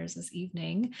prize winners this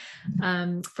evening.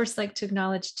 First, I'd like to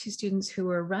acknowledge 2 students who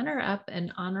were runner-up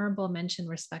and honorable mention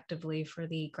respectively for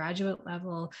the graduate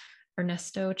level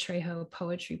Ernesto Trejo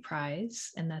Poetry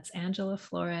Prize, and that's Angela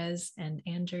Flores and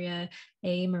Andrea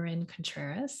A. Marin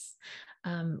Contreras.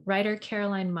 Writer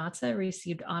Caroline Mata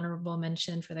received honorable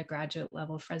mention for the graduate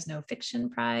level Fresno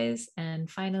Fiction Prize. And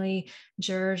finally,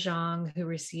 Zhe Zhang, who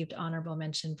received honorable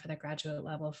mention for the graduate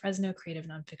level Fresno Creative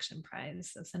Nonfiction Prize.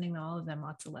 So sending all of them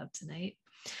lots of love tonight.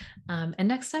 And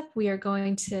next up, we are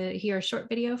going to hear a short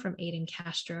video from Aidan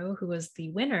Castro, who was the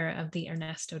winner of the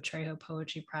Ernesto Trejo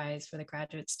Poetry Prize for the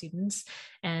graduate students,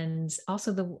 and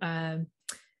also the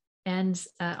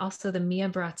Mia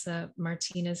Brazza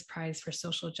Martinez Prize for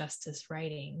Social Justice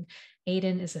Writing.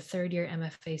 Aidan is a third-year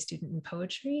MFA student in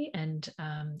poetry, and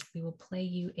we will play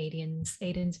you Aidan's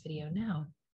video now.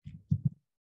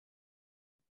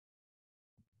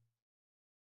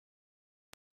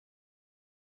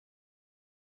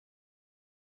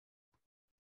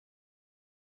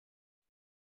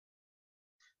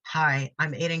 Hi,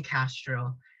 I'm Aidan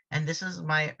Castro, and this is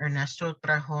my Ernesto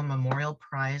Trejo Memorial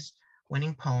Prize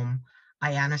winning poem,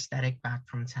 I Anesthetic Back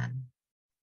from 10.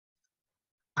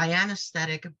 I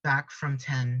anesthetic back from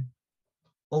 10,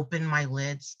 open my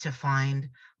lids to find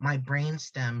my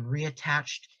brainstem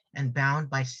reattached and bound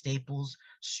by staples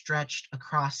stretched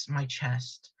across my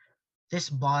chest. This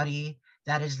body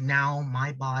that is now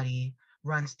my body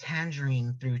runs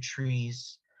tangerine through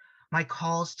trees. My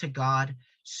calls to God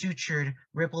sutured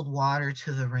rippled water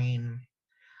to the rain.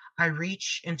 I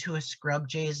reach into a scrub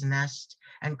jay's nest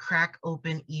and crack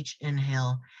open each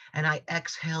inhale, and I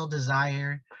exhale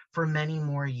desire for many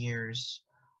more years,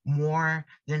 more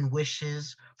than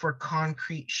wishes for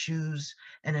concrete shoes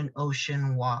and an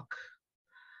ocean walk.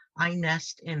 I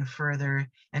nest in further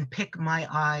and pick my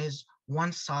eyes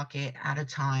one socket at a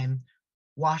time,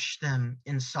 wash them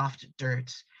in soft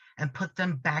dirt, and put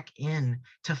them back in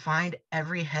to find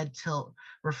every head tilt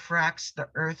refracts the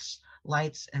earth's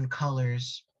lights and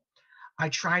colors. I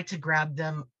try to grab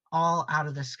them all out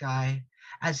of the sky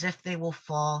as if they will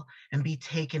fall and be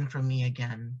taken from me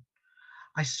again.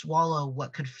 I swallow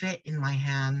what could fit in my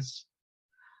hands.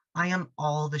 I am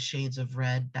all the shades of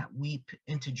red that weep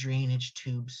into drainage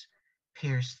tubes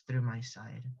pierced through my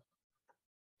side.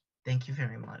 Thank you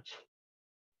very much.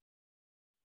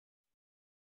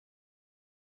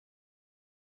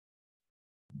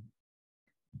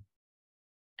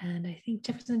 And I think,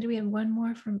 Jefferson, do we have one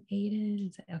more from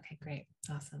Aidan? Okay, great.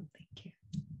 Awesome. Thank you.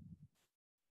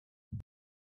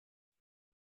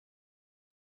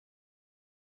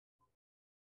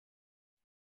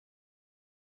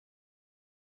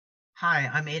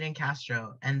 Hi, I'm Aidan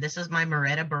Castro, and this is my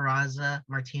Mialise Carney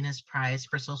Martinez Prize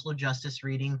for Social Justice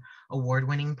Reading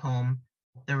award-winning poem,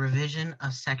 The Revision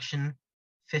of Section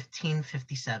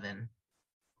 1557.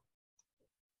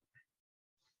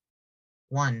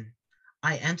 1.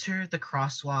 I enter the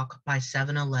crosswalk by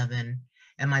 7-Eleven,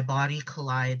 and my body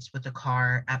collides with a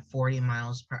car at 40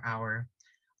 miles per hour.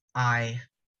 I,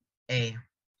 A,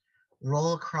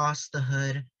 roll across the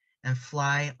hood and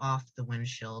fly off the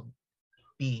windshield.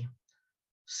 B,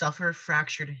 suffer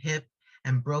fractured hip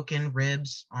and broken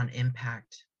ribs on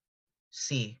impact.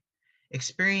 C,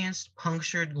 experienced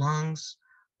punctured lungs,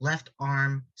 left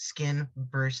arm, skin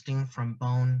bursting from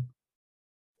bone.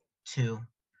 2,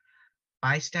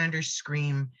 bystanders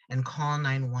scream and call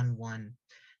 911.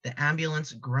 The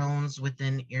ambulance groans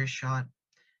within earshot.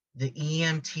 The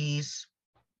EMTs,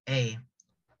 A,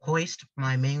 hoist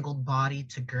my mangled body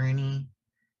to gurney.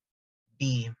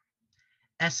 B,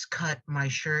 S-cut my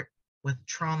shirt with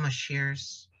trauma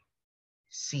shears.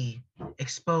 C,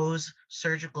 expose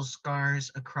surgical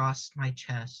scars across my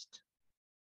chest.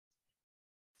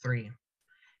 3,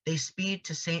 they speed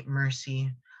to St.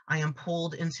 Mercy. I am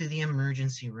pulled into the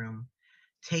emergency room,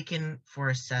 taken for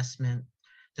assessment.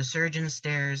 The surgeon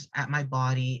stares at my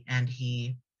body and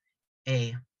he,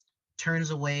 A, turns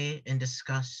away in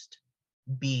disgust.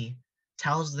 B,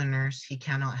 tells the nurse he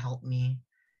cannot help me.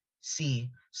 C,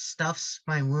 stuffs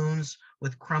my wounds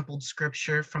with crumpled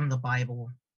scripture from the Bible.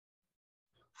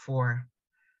 4,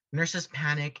 nurses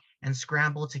panic and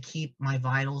scramble to keep my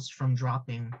vitals from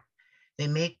dropping. They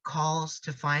make calls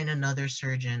to find another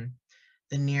surgeon.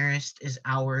 The nearest is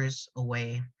hours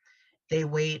away. They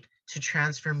wait to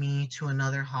transfer me to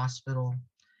another hospital.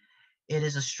 It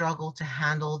is a struggle to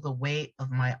handle the weight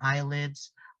of my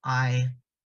eyelids. I,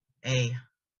 A,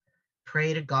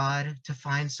 pray to God to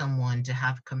find someone to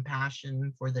have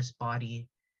compassion for this body.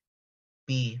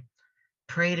 B,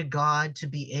 pray to God to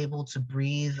be able to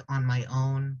breathe on my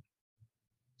own.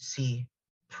 C,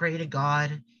 pray to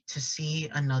God to see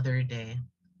another day.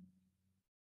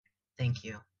 Thank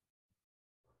you.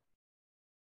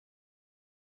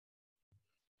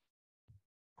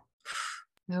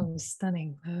 That was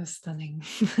stunning. That was stunning.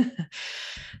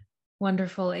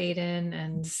 wonderful Aidan,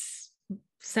 and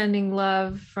sending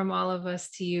love from all of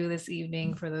us to you this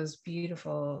evening for those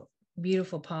beautiful,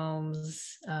 beautiful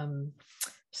poems.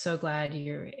 So glad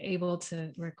you're able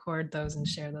to record those and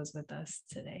share those with us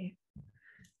today.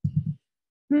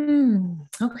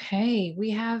 Okay,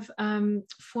 we have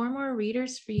 4 more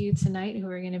readers for you tonight who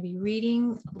are going to be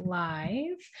reading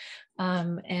live.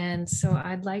 And so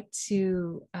I'd like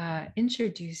to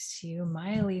introduce to you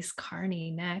Mialise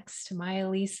Carney next.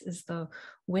 Mialise is the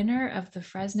winner of the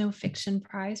Fresno Fiction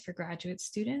Prize for graduate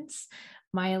students.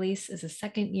 Mialise is a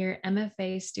second-year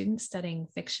MFA student studying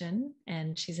fiction,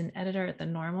 and she's an editor at the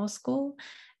Normal School,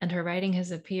 and her writing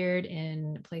has appeared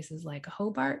in places like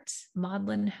Hobart,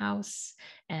 Maudlin House,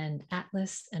 and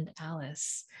Atlas and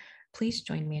Alice. Please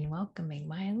join me in welcoming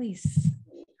Mialise.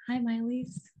 Hi,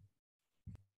 Mialise.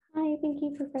 Hi, thank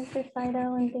you, Professor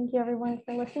Saito, and thank you everyone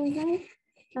for listening tonight.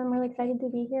 I'm really excited to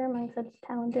be here among such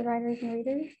talented writers and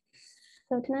readers.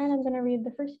 So tonight I'm going to read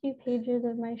the first few pages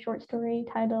of my short story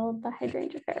titled The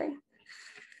Hydrangea Fairy.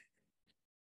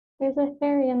 There's a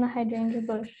fairy in the hydrangea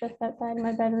bush just outside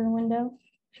my bedroom window.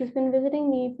 She's been visiting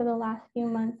me for the last few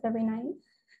months every night,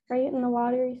 right in the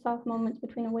watery, soft moments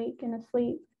between awake and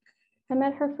asleep. I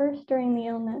met her first during the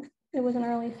illness. It was in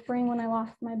early spring when I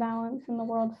lost my balance and the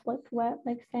world slipped wet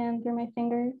like sand through my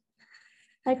fingers.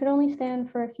 I could only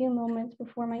stand for a few moments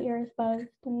before my ears buzzed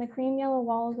and the cream yellow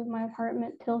walls of my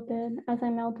apartment tilted as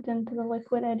I melted into the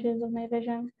liquid edges of my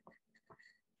vision.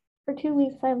 For 2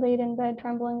 weeks, I laid in bed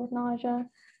trembling with nausea,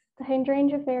 the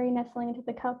hydrangea fairy nestling into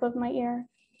the cup of my ear,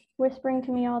 whispering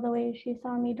to me all the ways she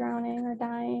saw me drowning or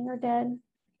dying or dead.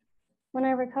 When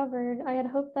I recovered, I had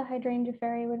hoped the hydrangea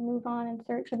fairy would move on in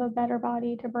search of a better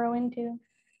body to burrow into,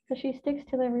 but she sticks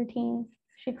to the routine.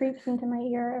 She creeps into my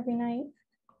ear every night.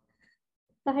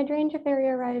 The hydrangea fairy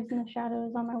arrives in the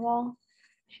shadows on my wall.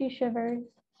 She shivers,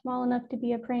 small enough to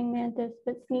be a praying mantis,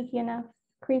 but sneaky enough,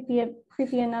 creepy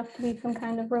enough to be some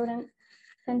kind of rodent,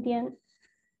 sentient.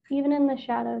 Even in the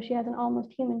shadow, she has an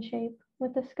almost human shape,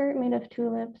 with a skirt made of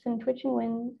tulips and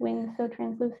twitching wings so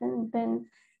translucent and thin,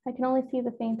 I can only see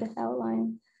the faintest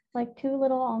outline, like 2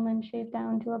 little almonds shaved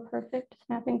down to a perfect,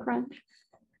 snapping crunch.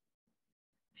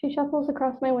 She shuffles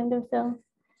across my windowsill,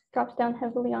 drops down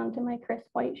heavily onto my crisp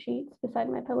white sheets beside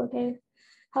my pillowcase,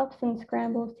 huffs and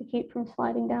scrambles to keep from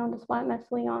sliding down to splat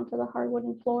messily onto the hard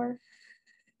wooden floor.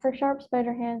 Her sharp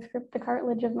spider hands grip the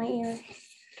cartilage of my ears,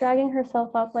 dragging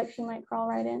herself up like she might crawl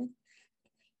right in.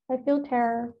 I feel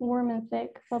terror, warm and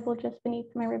thick, bubble just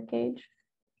beneath my ribcage.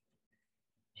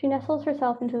 She nestles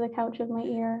herself into the couch of my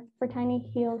ear, her tiny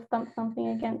heels thump something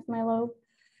against my lobe.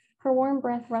 Her warm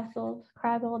breath rustles,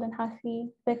 craggled and husky,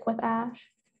 thick with ash.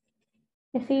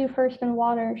 I see you first in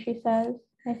water, she says.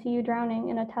 I see you drowning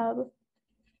in a tub.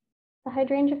 The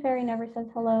hydrangea fairy never says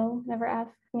hello, never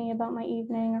asks me about my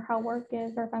evening or how work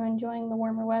is or if I'm enjoying the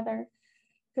warmer weather,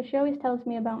 but she always tells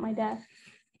me about my death.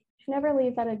 She never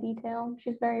leaves out a detail.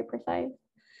 She's very precise.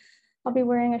 I'll be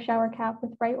wearing a shower cap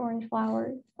with bright orange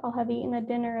flowers. I'll have eaten a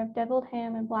dinner of deviled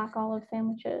ham and black olive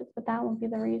sandwiches, but that won't be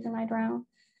the reason I drown.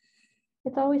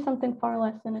 It's always something far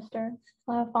less sinister.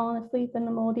 I'll have fallen asleep in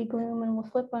the moldy gloom and will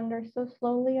slip under so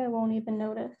slowly I won't even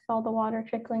notice, all the water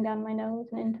trickling down my nose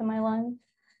and into my lungs,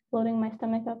 floating my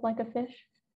stomach up like a fish.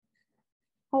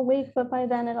 I'll wake, but by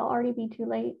then it'll already be too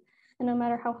late, and no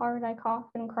matter how hard I cough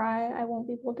and cry, I won't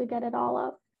be able to get it all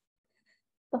up.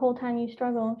 The whole time you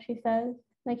struggle, she says,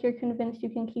 like you're convinced you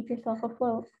can keep yourself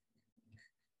afloat.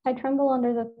 I tremble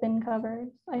under the thin covers.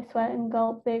 I sweat and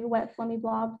gulp big, wet, phlegmy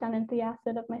blobs down into the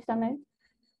acid of my stomach.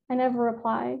 I never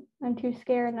reply. I'm too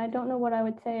scared and I don't know what I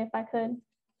would say if I could.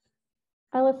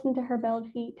 I listen to her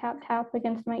belled feet tap tap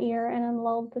against my ear and am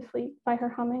lulled to sleep by her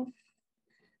humming.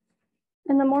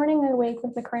 In the morning, I wake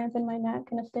with a cramp in my neck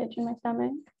and a stitch in my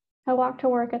stomach. I walk to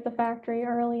work at the factory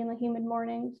early in the humid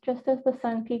mornings, just as the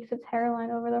sun peaks its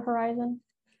hairline over the horizon.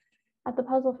 At the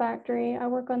puzzle factory, I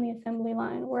work on the assembly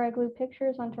line where I glue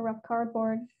pictures onto rough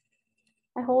cardboard.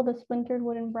 I hold a splintered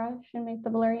wooden brush and make the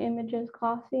blurry images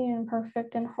glossy and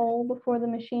perfect and whole before the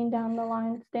machine down the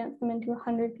line stamps them into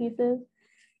 100 pieces,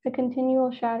 a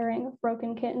continual shattering of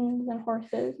broken kittens and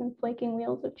horses and flaking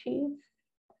wheels of cheese.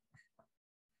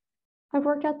 I've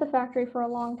worked at the factory for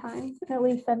a long time, at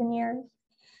least 7 years.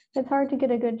 It's hard to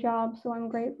get a good job, so I'm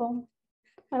grateful.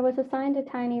 I was assigned a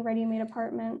tiny ready-made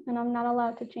apartment, and I'm not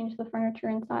allowed to change the furniture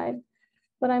inside,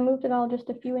 but I moved it all just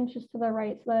a few inches to the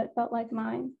right so that it felt like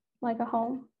mine, like a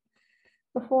home.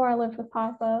 Before I lived with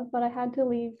Papa, but I had to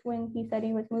leave when he said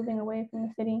he was moving away from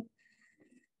the city.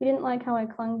 He didn't like how I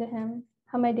clung to him,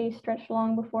 how my days stretched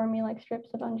long before me like strips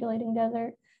of undulating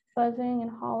desert, buzzing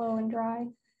and hollow and dry.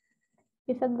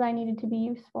 He said that I needed to be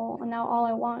useful, and now all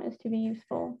I want is to be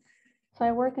useful. So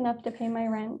I work enough to pay my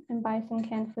rent and buy some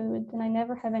canned foods, and I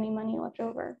never have any money left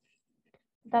over.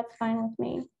 But that's fine with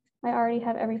me. I already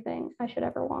have everything I should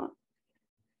ever want.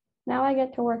 Now I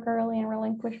get to work early and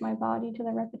relinquish my body to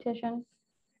the repetition.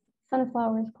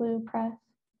 Sunflowers, glue, press.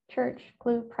 Church,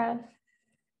 glue, press.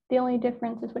 The only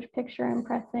difference is which picture I'm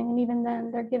pressing, and even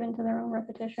then, they're given to their own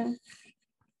repetition.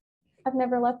 I've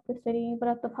never left the city, but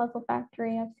at the puzzle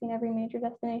factory, I've seen every major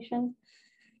destination,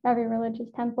 every religious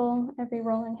temple, every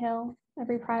rolling hill,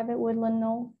 every private woodland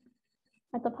knoll.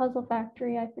 At the puzzle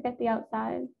factory, I forget the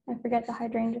outside. I forget the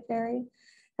hydrangea fairy.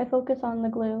 I focus on the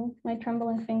glue, my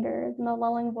trembling fingers, and the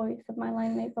lulling voice of my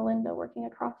line mate Belinda working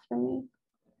across from me.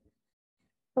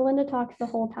 Belinda talks the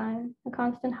whole time, a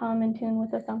constant hum in tune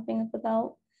with the thumping of the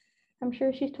belt. I'm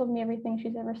sure she's told me everything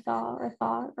she's ever saw or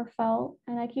thought or felt,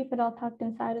 and I keep it all tucked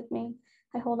inside of me.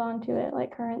 I hold on to it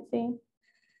like currency.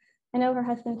 I know her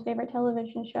husband's favorite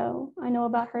television show. I know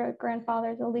about her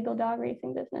grandfather's illegal dog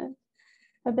racing business.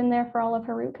 I've been there for all of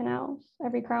her root canals,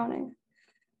 every crowning.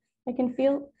 I can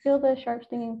feel the sharp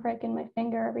stinging prick in my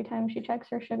finger every time she checks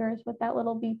her sugars with that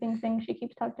little beeping thing she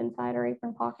keeps tucked inside her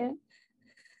apron pocket.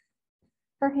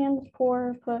 Her hands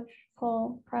pour, push,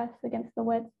 pull, press against the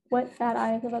wet, sad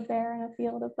eyes of a bear in a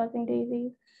field of buzzing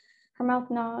daisies. Her mouth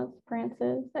gnaws,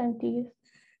 prances, empties.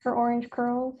 Her orange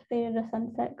curls, faded to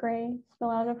sunset gray,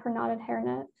 spill out of her knotted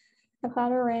hairnet. A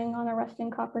cloud of ring on a rusting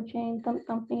copper chain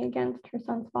thumping against her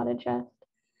sun-spotted chest.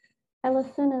 I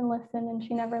listen, and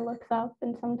she never looks up,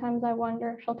 and sometimes I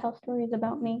wonder if she'll tell stories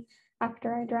about me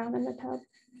after I drown in the tub.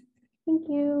 Thank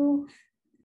you.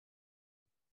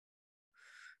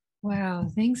 Wow,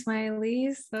 thanks,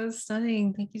 Mialise. That was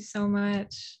stunning. Thank you so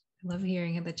much. I love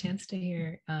the chance to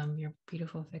hear your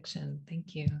beautiful fiction.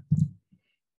 Thank you.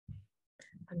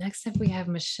 Next up, we have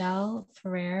Michelle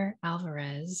Ferrer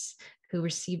Alvarez, who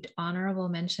received honorable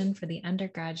mention for the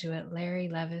undergraduate Larry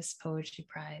Levis Poetry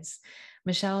Prize.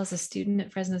 Michelle is a student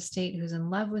at Fresno State who's in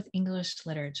love with English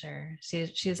literature.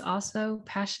 She is also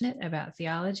passionate about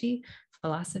theology,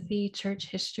 philosophy, church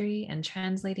history, and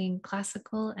translating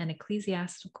classical and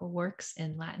ecclesiastical works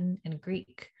in Latin and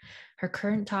Greek. Her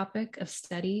current topic of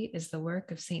study is the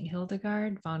work of St.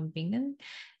 Hildegard von Bingen.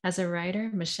 As a writer,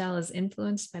 Michelle is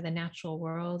influenced by the natural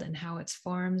world and how its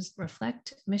forms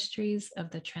reflect mysteries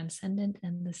of the transcendent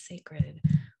and the sacred.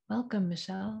 Welcome,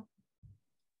 Michelle.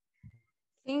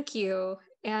 Thank you.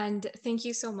 And thank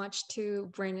you so much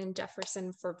to Brynn and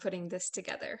Jefferson for putting this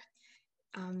together.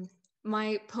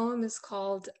 My poem is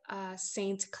called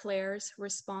Saint Clare's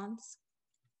Response.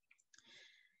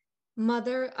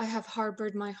 Mother, I have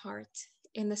harbored my heart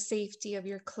in the safety of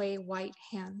your clay white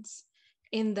hands.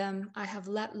 In them, I have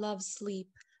let love sleep,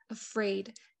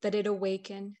 afraid that it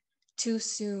awaken too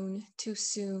soon, to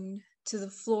the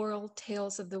floral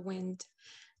tales of the wind,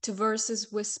 to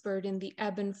verses whispered in the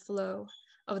ebb and flow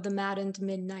of the maddened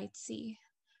midnight sea.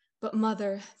 But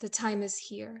mother, the time is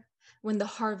here when the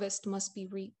harvest must be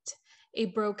reaped. A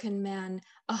broken man,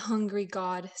 a hungry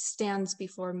God stands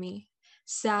before me.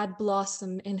 Sad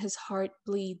blossom in his heart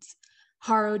bleeds,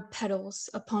 harrowed petals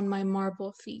upon my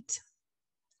marble feet.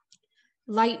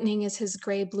 Lightning is his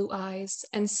gray blue eyes,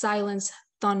 and silence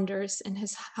thunders in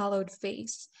his hallowed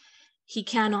face. He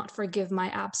cannot forgive my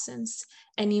absence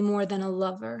any more than a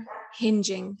lover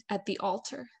hinging at the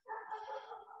altar.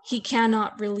 He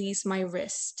cannot release my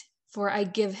wrist, for I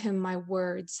give him my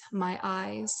words, my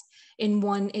eyes, in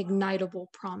one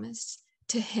ignitable promise,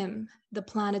 to him, the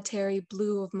planetary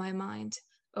blue of my mind,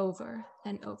 over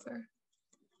and over.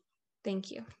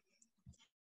 Thank you.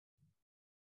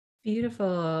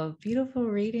 Beautiful, beautiful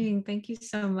reading. Thank you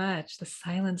so much. The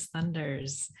silence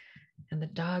thunders and the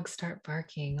dogs start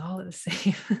barking all at the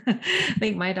same. I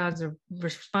think my dogs are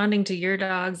responding to your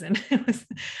dogs, and it was,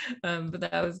 but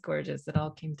that was gorgeous. It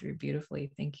all came through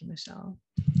beautifully. Thank you, Michelle.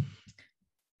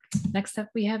 Next up,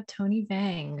 we have Tony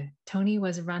Vang. Tony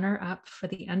was runner-up for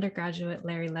the undergraduate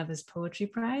Larry Levis Poetry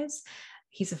Prize.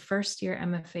 He's a first-year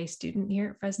MFA student here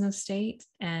at Fresno State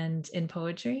and in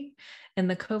poetry. In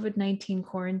the COVID-19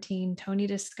 quarantine, Tony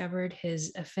discovered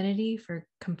his affinity for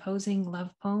composing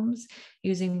love poems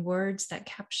using words that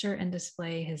capture and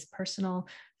display his personal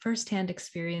firsthand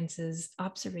experiences,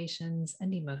 observations,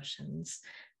 and emotions.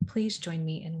 Please join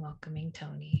me in welcoming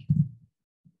Tony.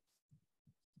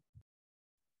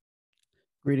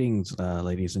 Greetings,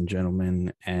 ladies and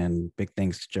gentlemen, and big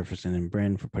thanks to Jefferson and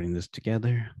Brynn for putting this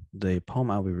together. The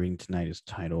poem I'll be reading tonight is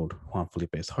titled Juan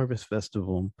Felipe's Harvest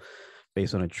Festival.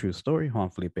 Based on a true story, Juan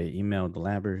Felipe emailed the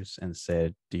Labbers and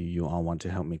said, "Do you all want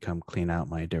to help me come clean out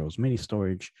my Daryl's mini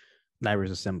storage?" Labbers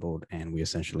assembled, and we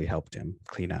essentially helped him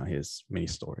clean out his mini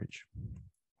storage.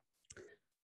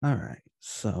 All right,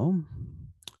 so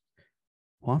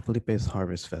Juan Felipe's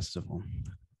Harvest Festival.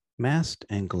 Masked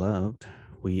and gloved,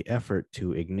 we effort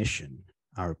to ignition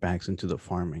our backs into the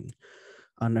farming,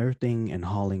 unearthing and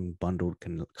hauling bundled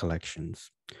collections.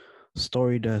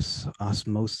 Story dust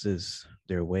osmosis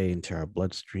their way into our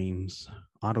bloodstreams,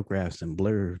 autographs and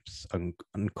blurbs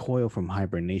uncoil from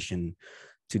hibernation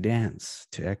to dance,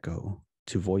 to echo,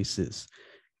 to voices,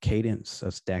 cadence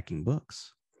of stacking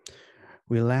books.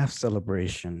 We laugh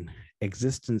celebration,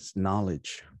 existence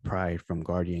knowledge, pride from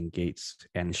guardian gates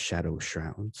and shadow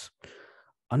shrouds.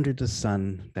 Under the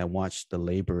sun that watched the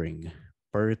laboring,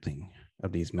 birthing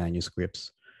of these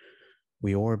manuscripts,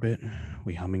 we orbit,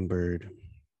 we hummingbird,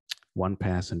 one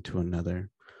pass into another,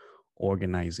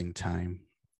 organizing time.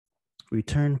 We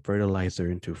turn fertilizer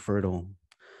into fertile,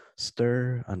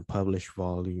 stir unpublished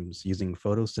volumes using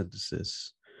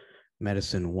photosynthesis,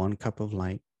 medicine one cup of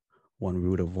light, one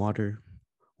root of water,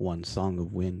 one song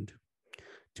of wind,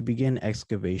 to begin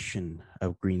excavation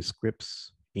of green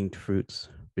scripts, inked fruits,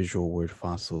 visual word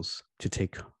fossils to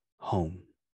take home.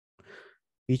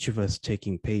 Each of us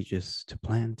taking pages to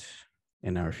plant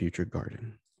in our future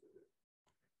garden.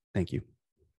 Thank you.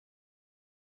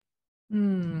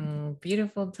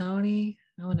 Beautiful, Tony.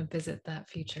 I want to visit that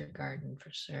future garden for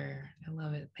sure. I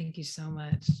love it. Thank you so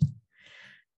much.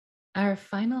 Our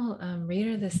final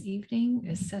reader this evening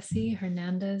is Ceci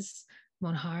Hernandez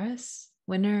Monjaras,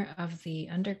 winner of the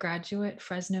undergraduate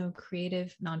Fresno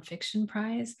Creative Nonfiction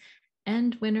Prize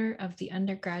and winner of the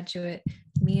undergraduate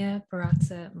Mia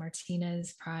Barraza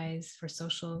Martinez Prize for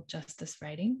Social Justice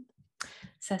Writing.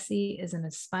 Ceci is an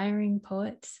aspiring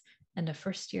poet and a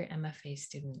first-year MFA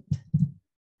student.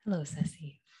 Hello,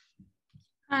 Ceci.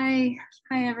 Hi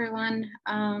everyone.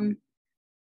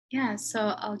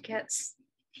 So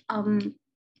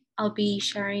I'll be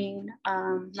sharing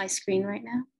my screen right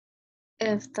now.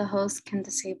 If the host can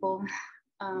disable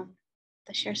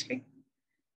the share screen.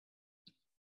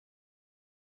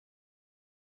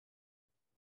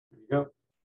 There you go.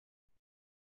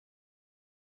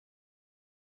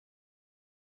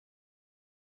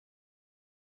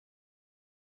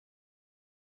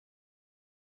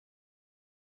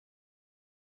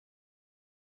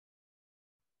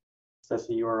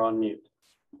 Ceci, you are on mute.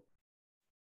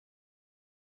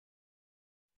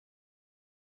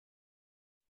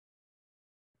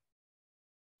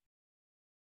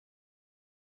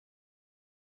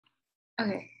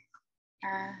 Okay.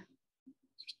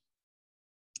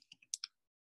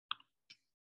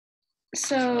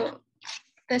 So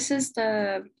this is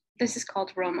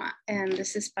called Roma, and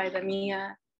this is by the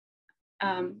Mia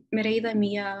Barraza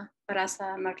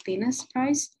Martinez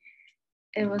Prize.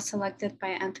 It was selected by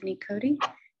Anthony Cody,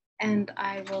 and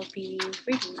I will be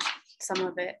reading some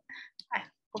of it,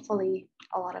 hopefully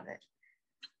a lot of it.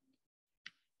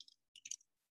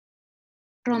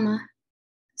 Roma,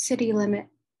 city limit,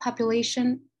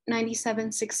 population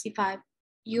 9765,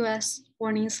 US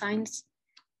warning signs,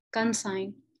 gun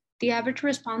sign. The average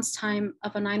response time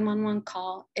of a 911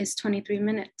 call is 23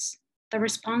 minutes. The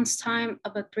response time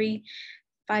of a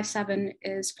 357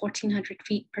 is 1,400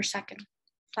 feet per second.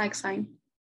 Flag sign,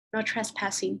 no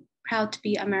trespassing, proud to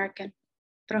be American.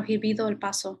 Prohibido el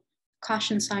paso,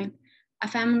 caution sign, a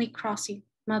family crossing,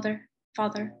 mother,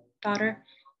 father, daughter.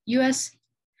 US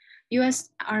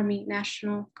Army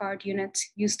National Guard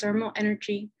units use thermal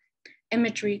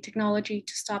imagery technology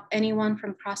to stop anyone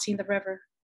from crossing the river.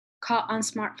 Caught on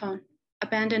smartphone,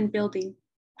 abandoned building,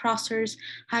 crossers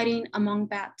hiding among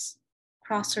bats.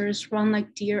 Crossers run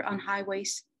like deer on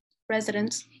highways.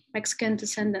 Residents, Mexican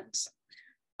descendants.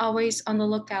 Always on the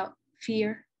lookout,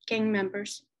 fear, gang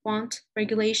members, want,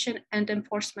 regulation, and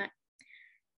enforcement.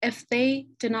 If they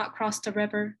did not cross the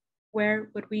river,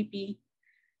 where would we be?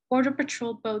 Border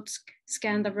Patrol boats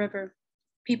scan the river.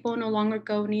 People no longer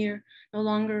go near, no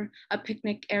longer a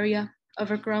picnic area,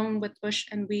 overgrown with bush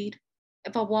and weed.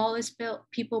 If a wall is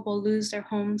built, people will lose their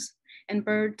homes, and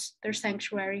birds their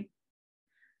sanctuary.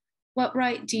 What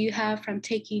right do you have from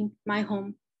taking my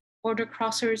home? Border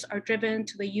crossers are driven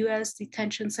to the US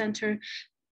detention center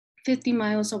 50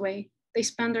 miles away. They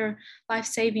spend their life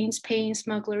savings paying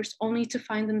smugglers only to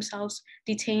find themselves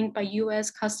detained by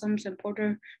US Customs and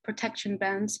Border Protection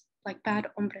bands like bad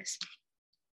hombres.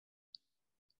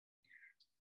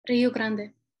 Rio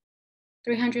Grande,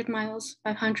 300 miles,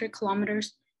 500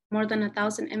 kilometers, more than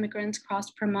 1,000 immigrants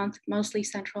cross per month, mostly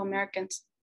Central Americans.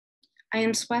 I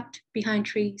am swept behind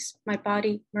trees, my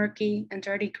body murky and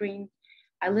dirty green.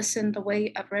 I listen the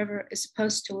way a river is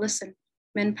supposed to listen.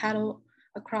 Men paddle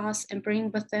across and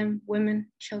bring with them women,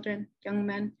 children, young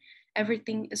men.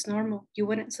 Everything is normal. You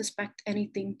wouldn't suspect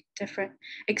anything different,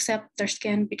 except their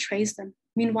skin betrays them.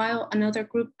 Meanwhile, another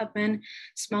group of men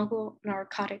smuggle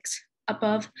narcotics.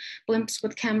 Above, blimps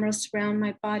with cameras surround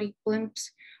my body,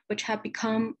 blimps which have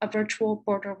become a virtual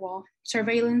border wall.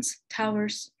 Surveillance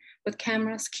towers with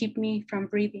cameras keep me from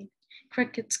breathing.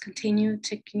 Crickets continue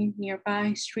ticking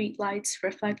nearby. Street lights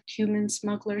reflect human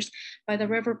smugglers by the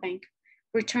riverbank.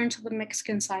 Return to the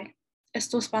Mexican side.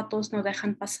 Estos vatos no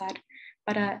dejan pasar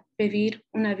para vivir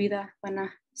una vida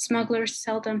buena. Smugglers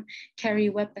seldom carry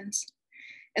weapons.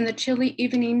 In the chilly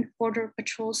evening, border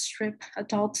patrols strip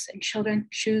adults and children,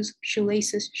 shoes,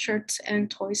 shoelaces, shirts, and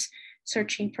toys,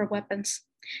 searching for weapons.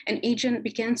 An agent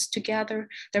begins to gather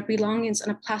their belongings in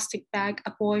a plastic bag.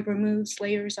 A boy removes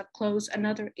layers of clothes.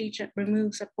 Another agent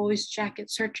removes a boy's jacket,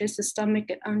 searches his stomach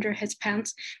and under his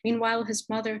pants. Meanwhile, his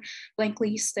mother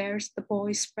blankly stares. The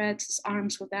boy spreads his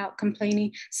arms without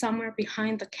complaining. Somewhere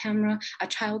behind the camera, a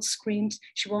child screams.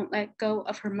 She won't let go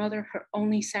of her mother, her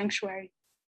only sanctuary.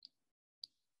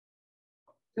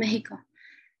 México.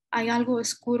 Hay algo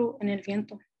oscuro en el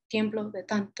viento. Tiemblo de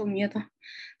tanto miedo.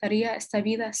 Daría esta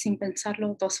vida sin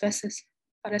pensarlo 2 veces.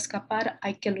 Para escapar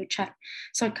hay que luchar.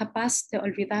 Soy capaz de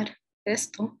olvidar.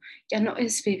 Esto ya no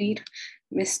es vivir.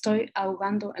 Me estoy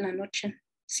ahogando en la noche.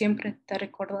 Siempre te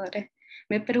recordaré.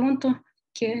 Me pregunto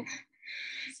qué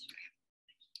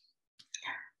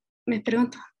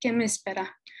me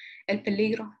espera. El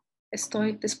peligro.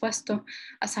 Estoy dispuesto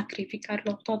a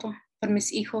sacrificarlo todo. Por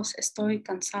mis hijos estoy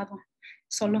cansado.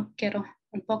 Solo quiero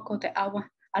un poco de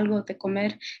agua. Algo de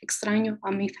comer, extraño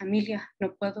a mi familia,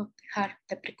 no puedo dejar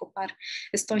de preocupar.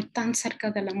 Estoy tan cerca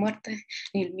de la muerte,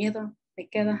 ni el miedo me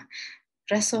queda.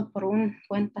 Rezo por un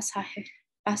buen pasaje,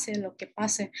 pase lo que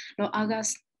pase, no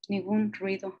hagas ningún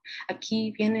ruido.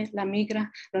 Aquí viene la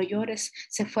migra, no llores,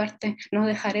 sé fuerte, no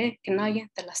dejaré que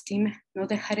nadie te lastime, no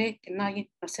dejaré que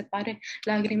nadie nos separe.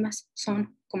 Lágrimas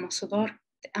son como sudor,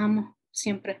 te amo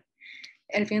siempre.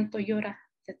 El viento llora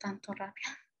de tanto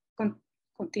rabia.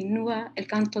 Continúa el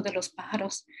canto de los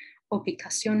pájaros,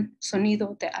 ubicación,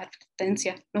 sonido de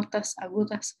advertencia, notas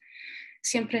agudas.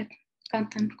 Siempre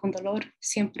cantan con dolor,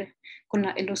 siempre con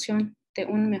la ilusión de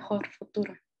un mejor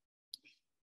futuro.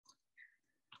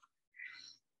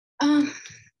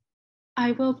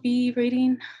 I will be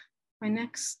reading my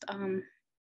next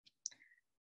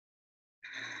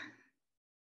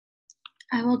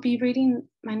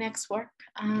work.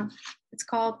 It's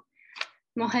called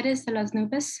Mujeres de las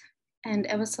Nubes, and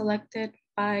it was selected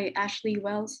by Ashley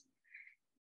Wells.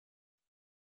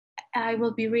 I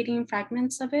will be reading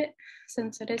fragments of it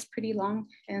since it is pretty long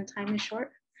and time is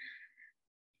short.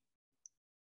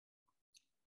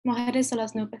 Mujeres de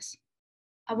las Nubes.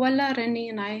 Abuela Reni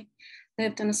and I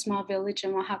lived in a small village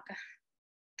in Oaxaca.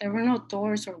 There were no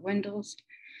doors or windows.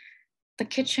 The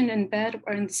kitchen and bed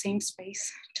were in the same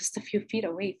space, just a few feet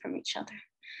away from each other.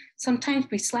 Sometimes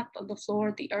we slept on the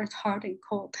floor, the earth hard and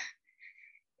cold.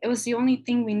 It was the only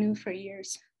thing we knew for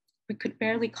years. We could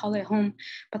barely call it home,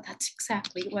 but that's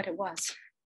exactly what it was.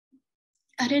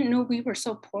 I didn't know we were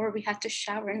so poor we had to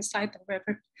shower inside the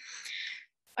river.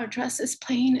 Our dresses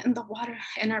playing in the water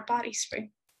and our bodies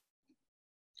free.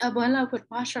 Abuela would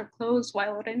wash our clothes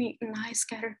while Reni and I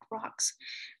scattered rocks,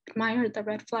 admired the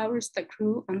red flowers that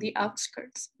grew on the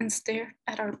outskirts, and stared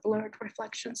at our blurred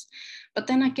reflections. But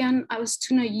then again, I was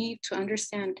too naive to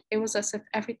understand. It was as if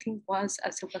everything was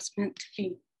as it was meant to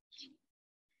be.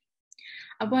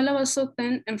 Abuela was so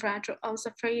thin and fragile, I was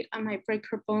afraid I might break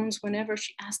her bones whenever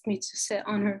she asked me to sit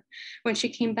on her. When she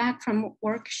came back from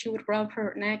work, she would rub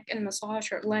her neck and massage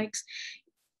her legs.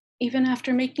 Even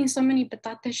after making so many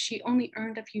patates, she only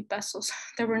earned a few pesos.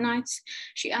 There were nights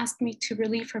she asked me to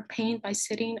relieve her pain by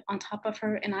sitting on top of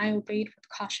her, and I obeyed with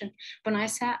caution. When I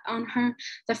sat on her,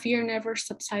 the fear never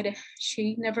subsided.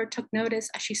 She never took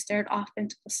notice as she stared off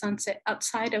into the sunset.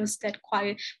 Outside, it was dead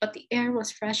quiet, but the air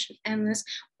was fresh and endless.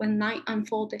 When night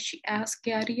unfolded, she asked,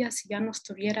 ¿Qué haría si ya no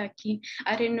estuviera aquí?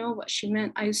 I didn't know what she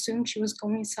meant. I assumed she was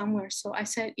going somewhere, so I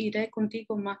said, Iré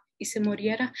contigo, ma. Y se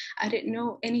muriera. I didn't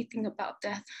know anything about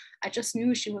death. I just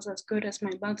knew she was as good as my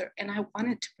mother, and I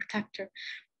wanted to protect her.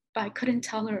 But I couldn't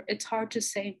tell her. It's hard to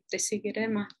say. Te seguiré,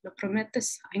 ma. ¿Lo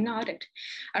prometes? I nodded.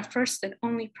 Our first and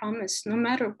only promise. No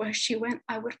matter where she went,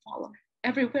 I would follow.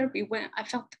 Everywhere we went, I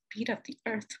felt the beat of the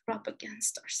earth rub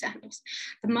against our sandals,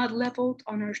 the mud leveled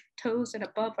on our toes and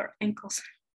above our ankles.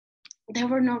 There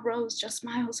were no roads, just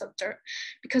miles of dirt.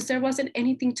 Because there wasn't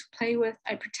anything to play with,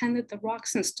 I pretended the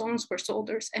rocks and stones were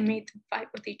soldiers and made them fight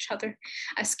with each other.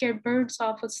 I scared birds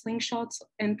off with slingshots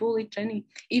and bullied Jenny.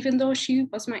 Even though she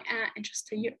was my aunt and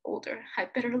just a year older, I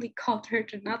bitterly called her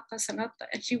Renata Sanata,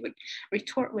 and she would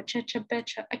retort with Checha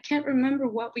Becha. I can't remember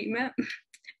what we meant,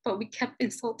 but we kept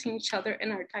insulting each other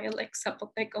in our dialect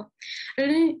Zapoteco.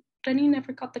 Brynn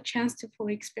never got the chance to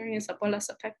fully experience Abuela's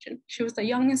affection. She was the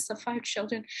youngest of 5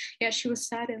 children, yet she was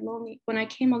sad and lonely. When I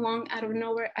came along out of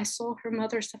nowhere, I saw her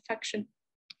mother's affection.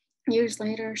 Years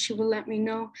later, she would let me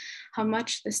know how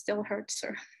much this still hurts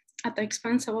her. At the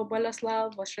expense of Abuela's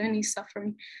love was Bryn's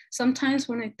suffering. Sometimes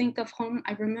when I think of home,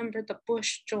 I remember the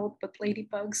bush jolted with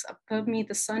ladybugs. Above me,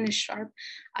 the sun is sharp.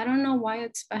 I don't know why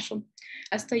it's special.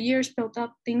 As the years build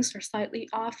up, things are slightly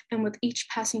off, and with each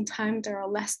passing time, there are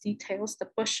less details. The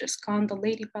bush is gone. The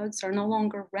ladybugs are no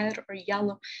longer red or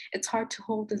yellow. It's hard to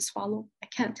hold and swallow. I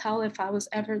can't tell if I was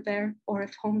ever there or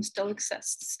if home still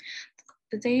exists.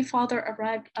 The day father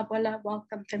arrived, Abuela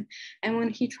welcomed him, and when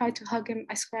he tried to hug him,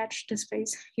 I scratched his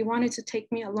face. He wanted to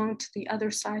take me along to the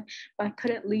other side, but I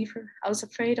couldn't leave her. I was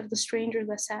afraid of the stranger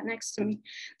that sat next to me.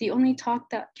 The only talk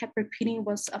that kept repeating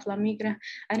was of La Migra.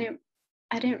 I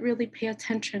didn't really pay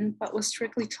attention, but was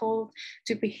strictly told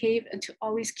to behave and to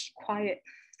always keep quiet.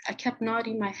 I kept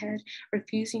nodding my head,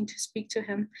 refusing to speak to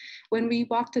him. When we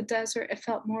walked the desert, it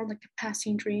felt more like a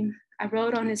passing dream. I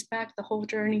rode on his back the whole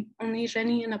journey. Only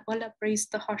Brynn and Abuela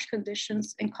braced the harsh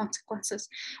conditions and consequences.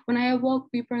 When I awoke,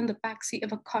 we were in the backseat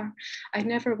of a car. I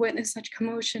never witnessed such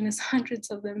commotion as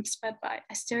hundreds of them sped by.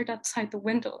 I stared outside the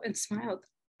window and smiled.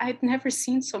 I'd never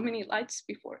seen so many lights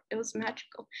before. It was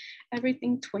magical,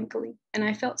 everything twinkling, and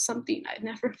I felt something I'd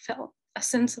never felt, a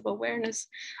sense of awareness.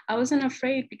 I wasn't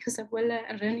afraid because Abuela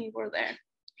and Brynn were there.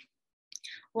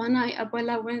 One night,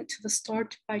 Abuela went to the store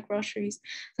to buy groceries.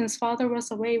 Since father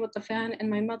was away with the van and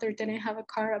my mother didn't have a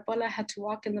car, Abuela had to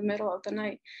walk in the middle of the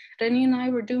night. Brynn and I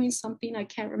were doing something I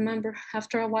can't remember.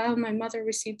 After a while, my mother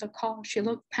received a call. She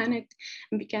looked panicked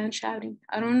and began shouting.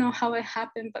 I don't know how it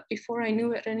happened, but before I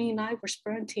knew it, Brynn and I were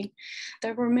sprinting.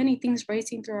 There were many things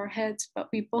racing through our heads, but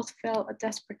we both felt a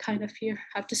desperate kind of fear.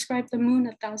 I've described the moon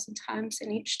 1,000 times,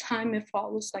 and each time it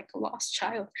follows like a lost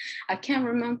child. I can't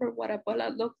remember what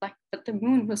Abuela looked like, but the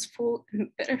moon was full and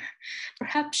bitter.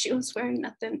 Perhaps she was wearing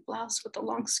a thin blouse with a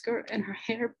long skirt and her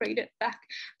hair braided back.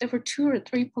 There were 2 or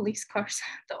 3 police cars.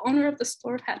 The owner of the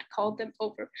store had called them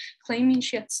over, claiming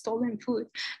she had stolen food.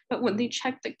 But when they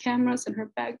checked the cameras in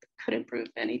her bag, they couldn't prove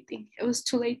anything. It was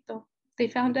too late though. They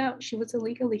found out she was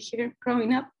illegally here.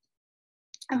 Growing up,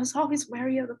 I was always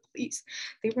wary of the police.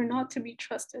 They were not to be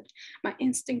trusted. My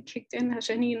instinct kicked in as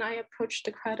Brynn and I approached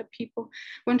the crowd of people.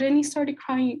 When Brynn started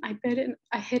crying, I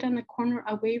hid in a corner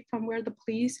away from where the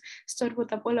police stood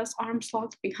with Abuela's arms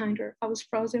locked behind her. I was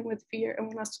frozen with fear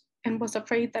and was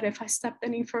afraid that if I stepped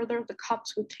any further, the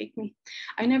cops would take me.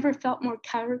 I never felt more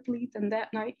cowardly than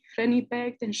that night. Brynn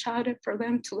begged and shouted for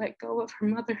them to let go of her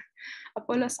mother.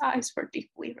 Abuela's eyes were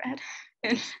deeply red,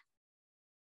 and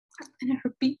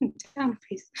her beaten down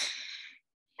face.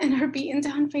 And her beaten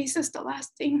down face is the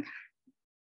last thing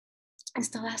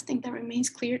that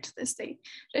remains clear to this day.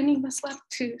 Brynn was left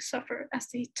to suffer as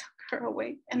they took her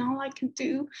away, and all I could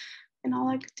do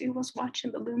was watch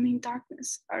in the looming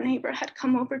darkness. Our neighbor had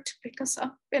come over to pick us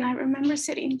up, and I remember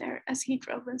sitting there as he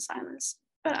drove in silence.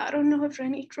 But I don't know if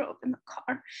Brynn drove in the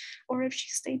car or if she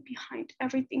stayed behind.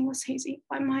 Everything was hazy.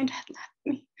 My mind had left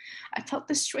me. I felt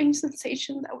this strange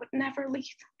sensation that would never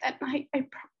leave. That night, I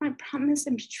broke my promise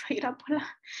and betrayed Abuela.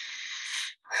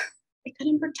 I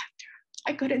couldn't protect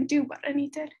her. I couldn't do what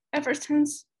Brynn did. Ever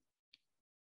since,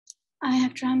 I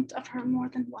have dreamt of her more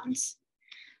than once.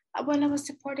 Abuela was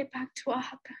deported back to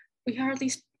Oaxaca. We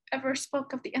hardly ever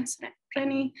spoke of the incident.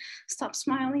 Brynn stopped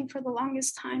smiling for the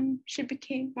longest time. She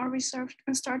became more reserved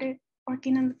and started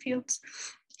working in the fields.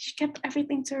 She kept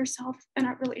everything to herself, and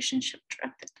our relationship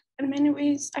drifted. In many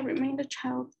ways, I remained a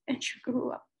child, and she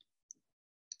grew up.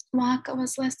 Oaxaca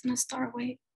was less than a star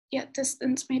away, yet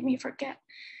distance made me forget.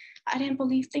 I didn't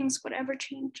believe things would ever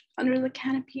change. Under the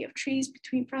canopy of trees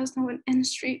between Fresno and N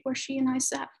Street, where she and I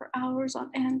sat for hours on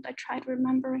end, I tried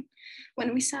remembering.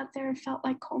 When we sat there, it felt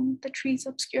like home, the trees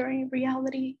obscuring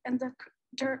reality and the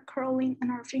dirt curling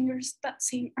in our fingers, that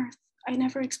same earth. I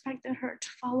never expected her to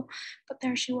follow, but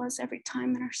there she was every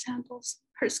time in her sandals,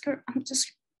 her skirt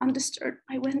undisturbed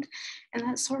by wind, and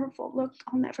that sorrowful look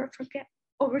I'll never forget.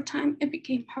 Over time, it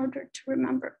became harder to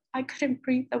remember. I couldn't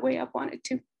breathe the way I wanted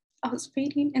to. I was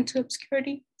fading into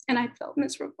obscurity, and I felt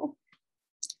miserable.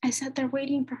 I sat there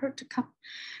waiting for her to come,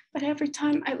 but every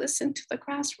time I listened to the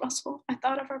grass rustle, I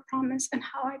thought of her promise and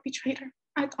how I betrayed her.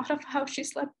 I thought of how she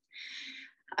slept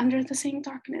under the same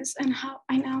darkness and how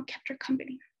I now kept her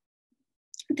company.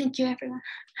 Thank you, everyone.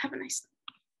 Have a nice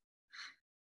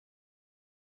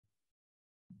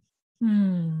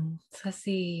night.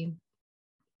 Sassy,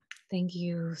 thank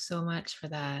you so much for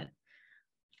that.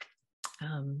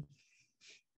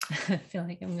 I feel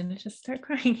like I'm gonna just start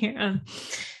crying here.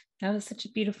 That was such a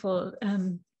beautiful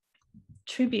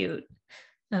tribute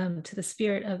to the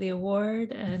spirit of the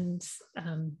award, and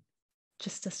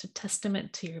just as a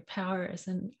testament to your power as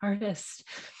an artist.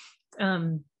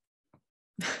 I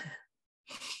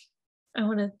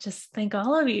want to just thank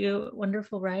all of you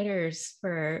wonderful writers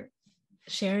for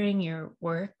sharing your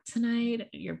work tonight,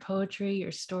 your poetry,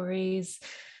 your stories,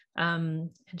 and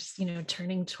just,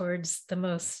 turning towards the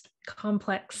most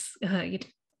complex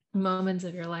moments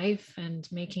of your life and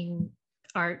making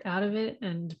art out of it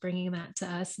and bringing that to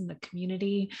us in the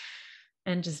community,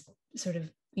 and just sort of,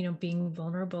 being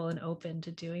vulnerable and open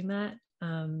to doing that.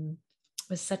 It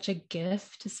was such a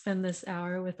gift to spend this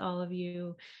hour with all of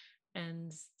you.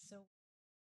 And so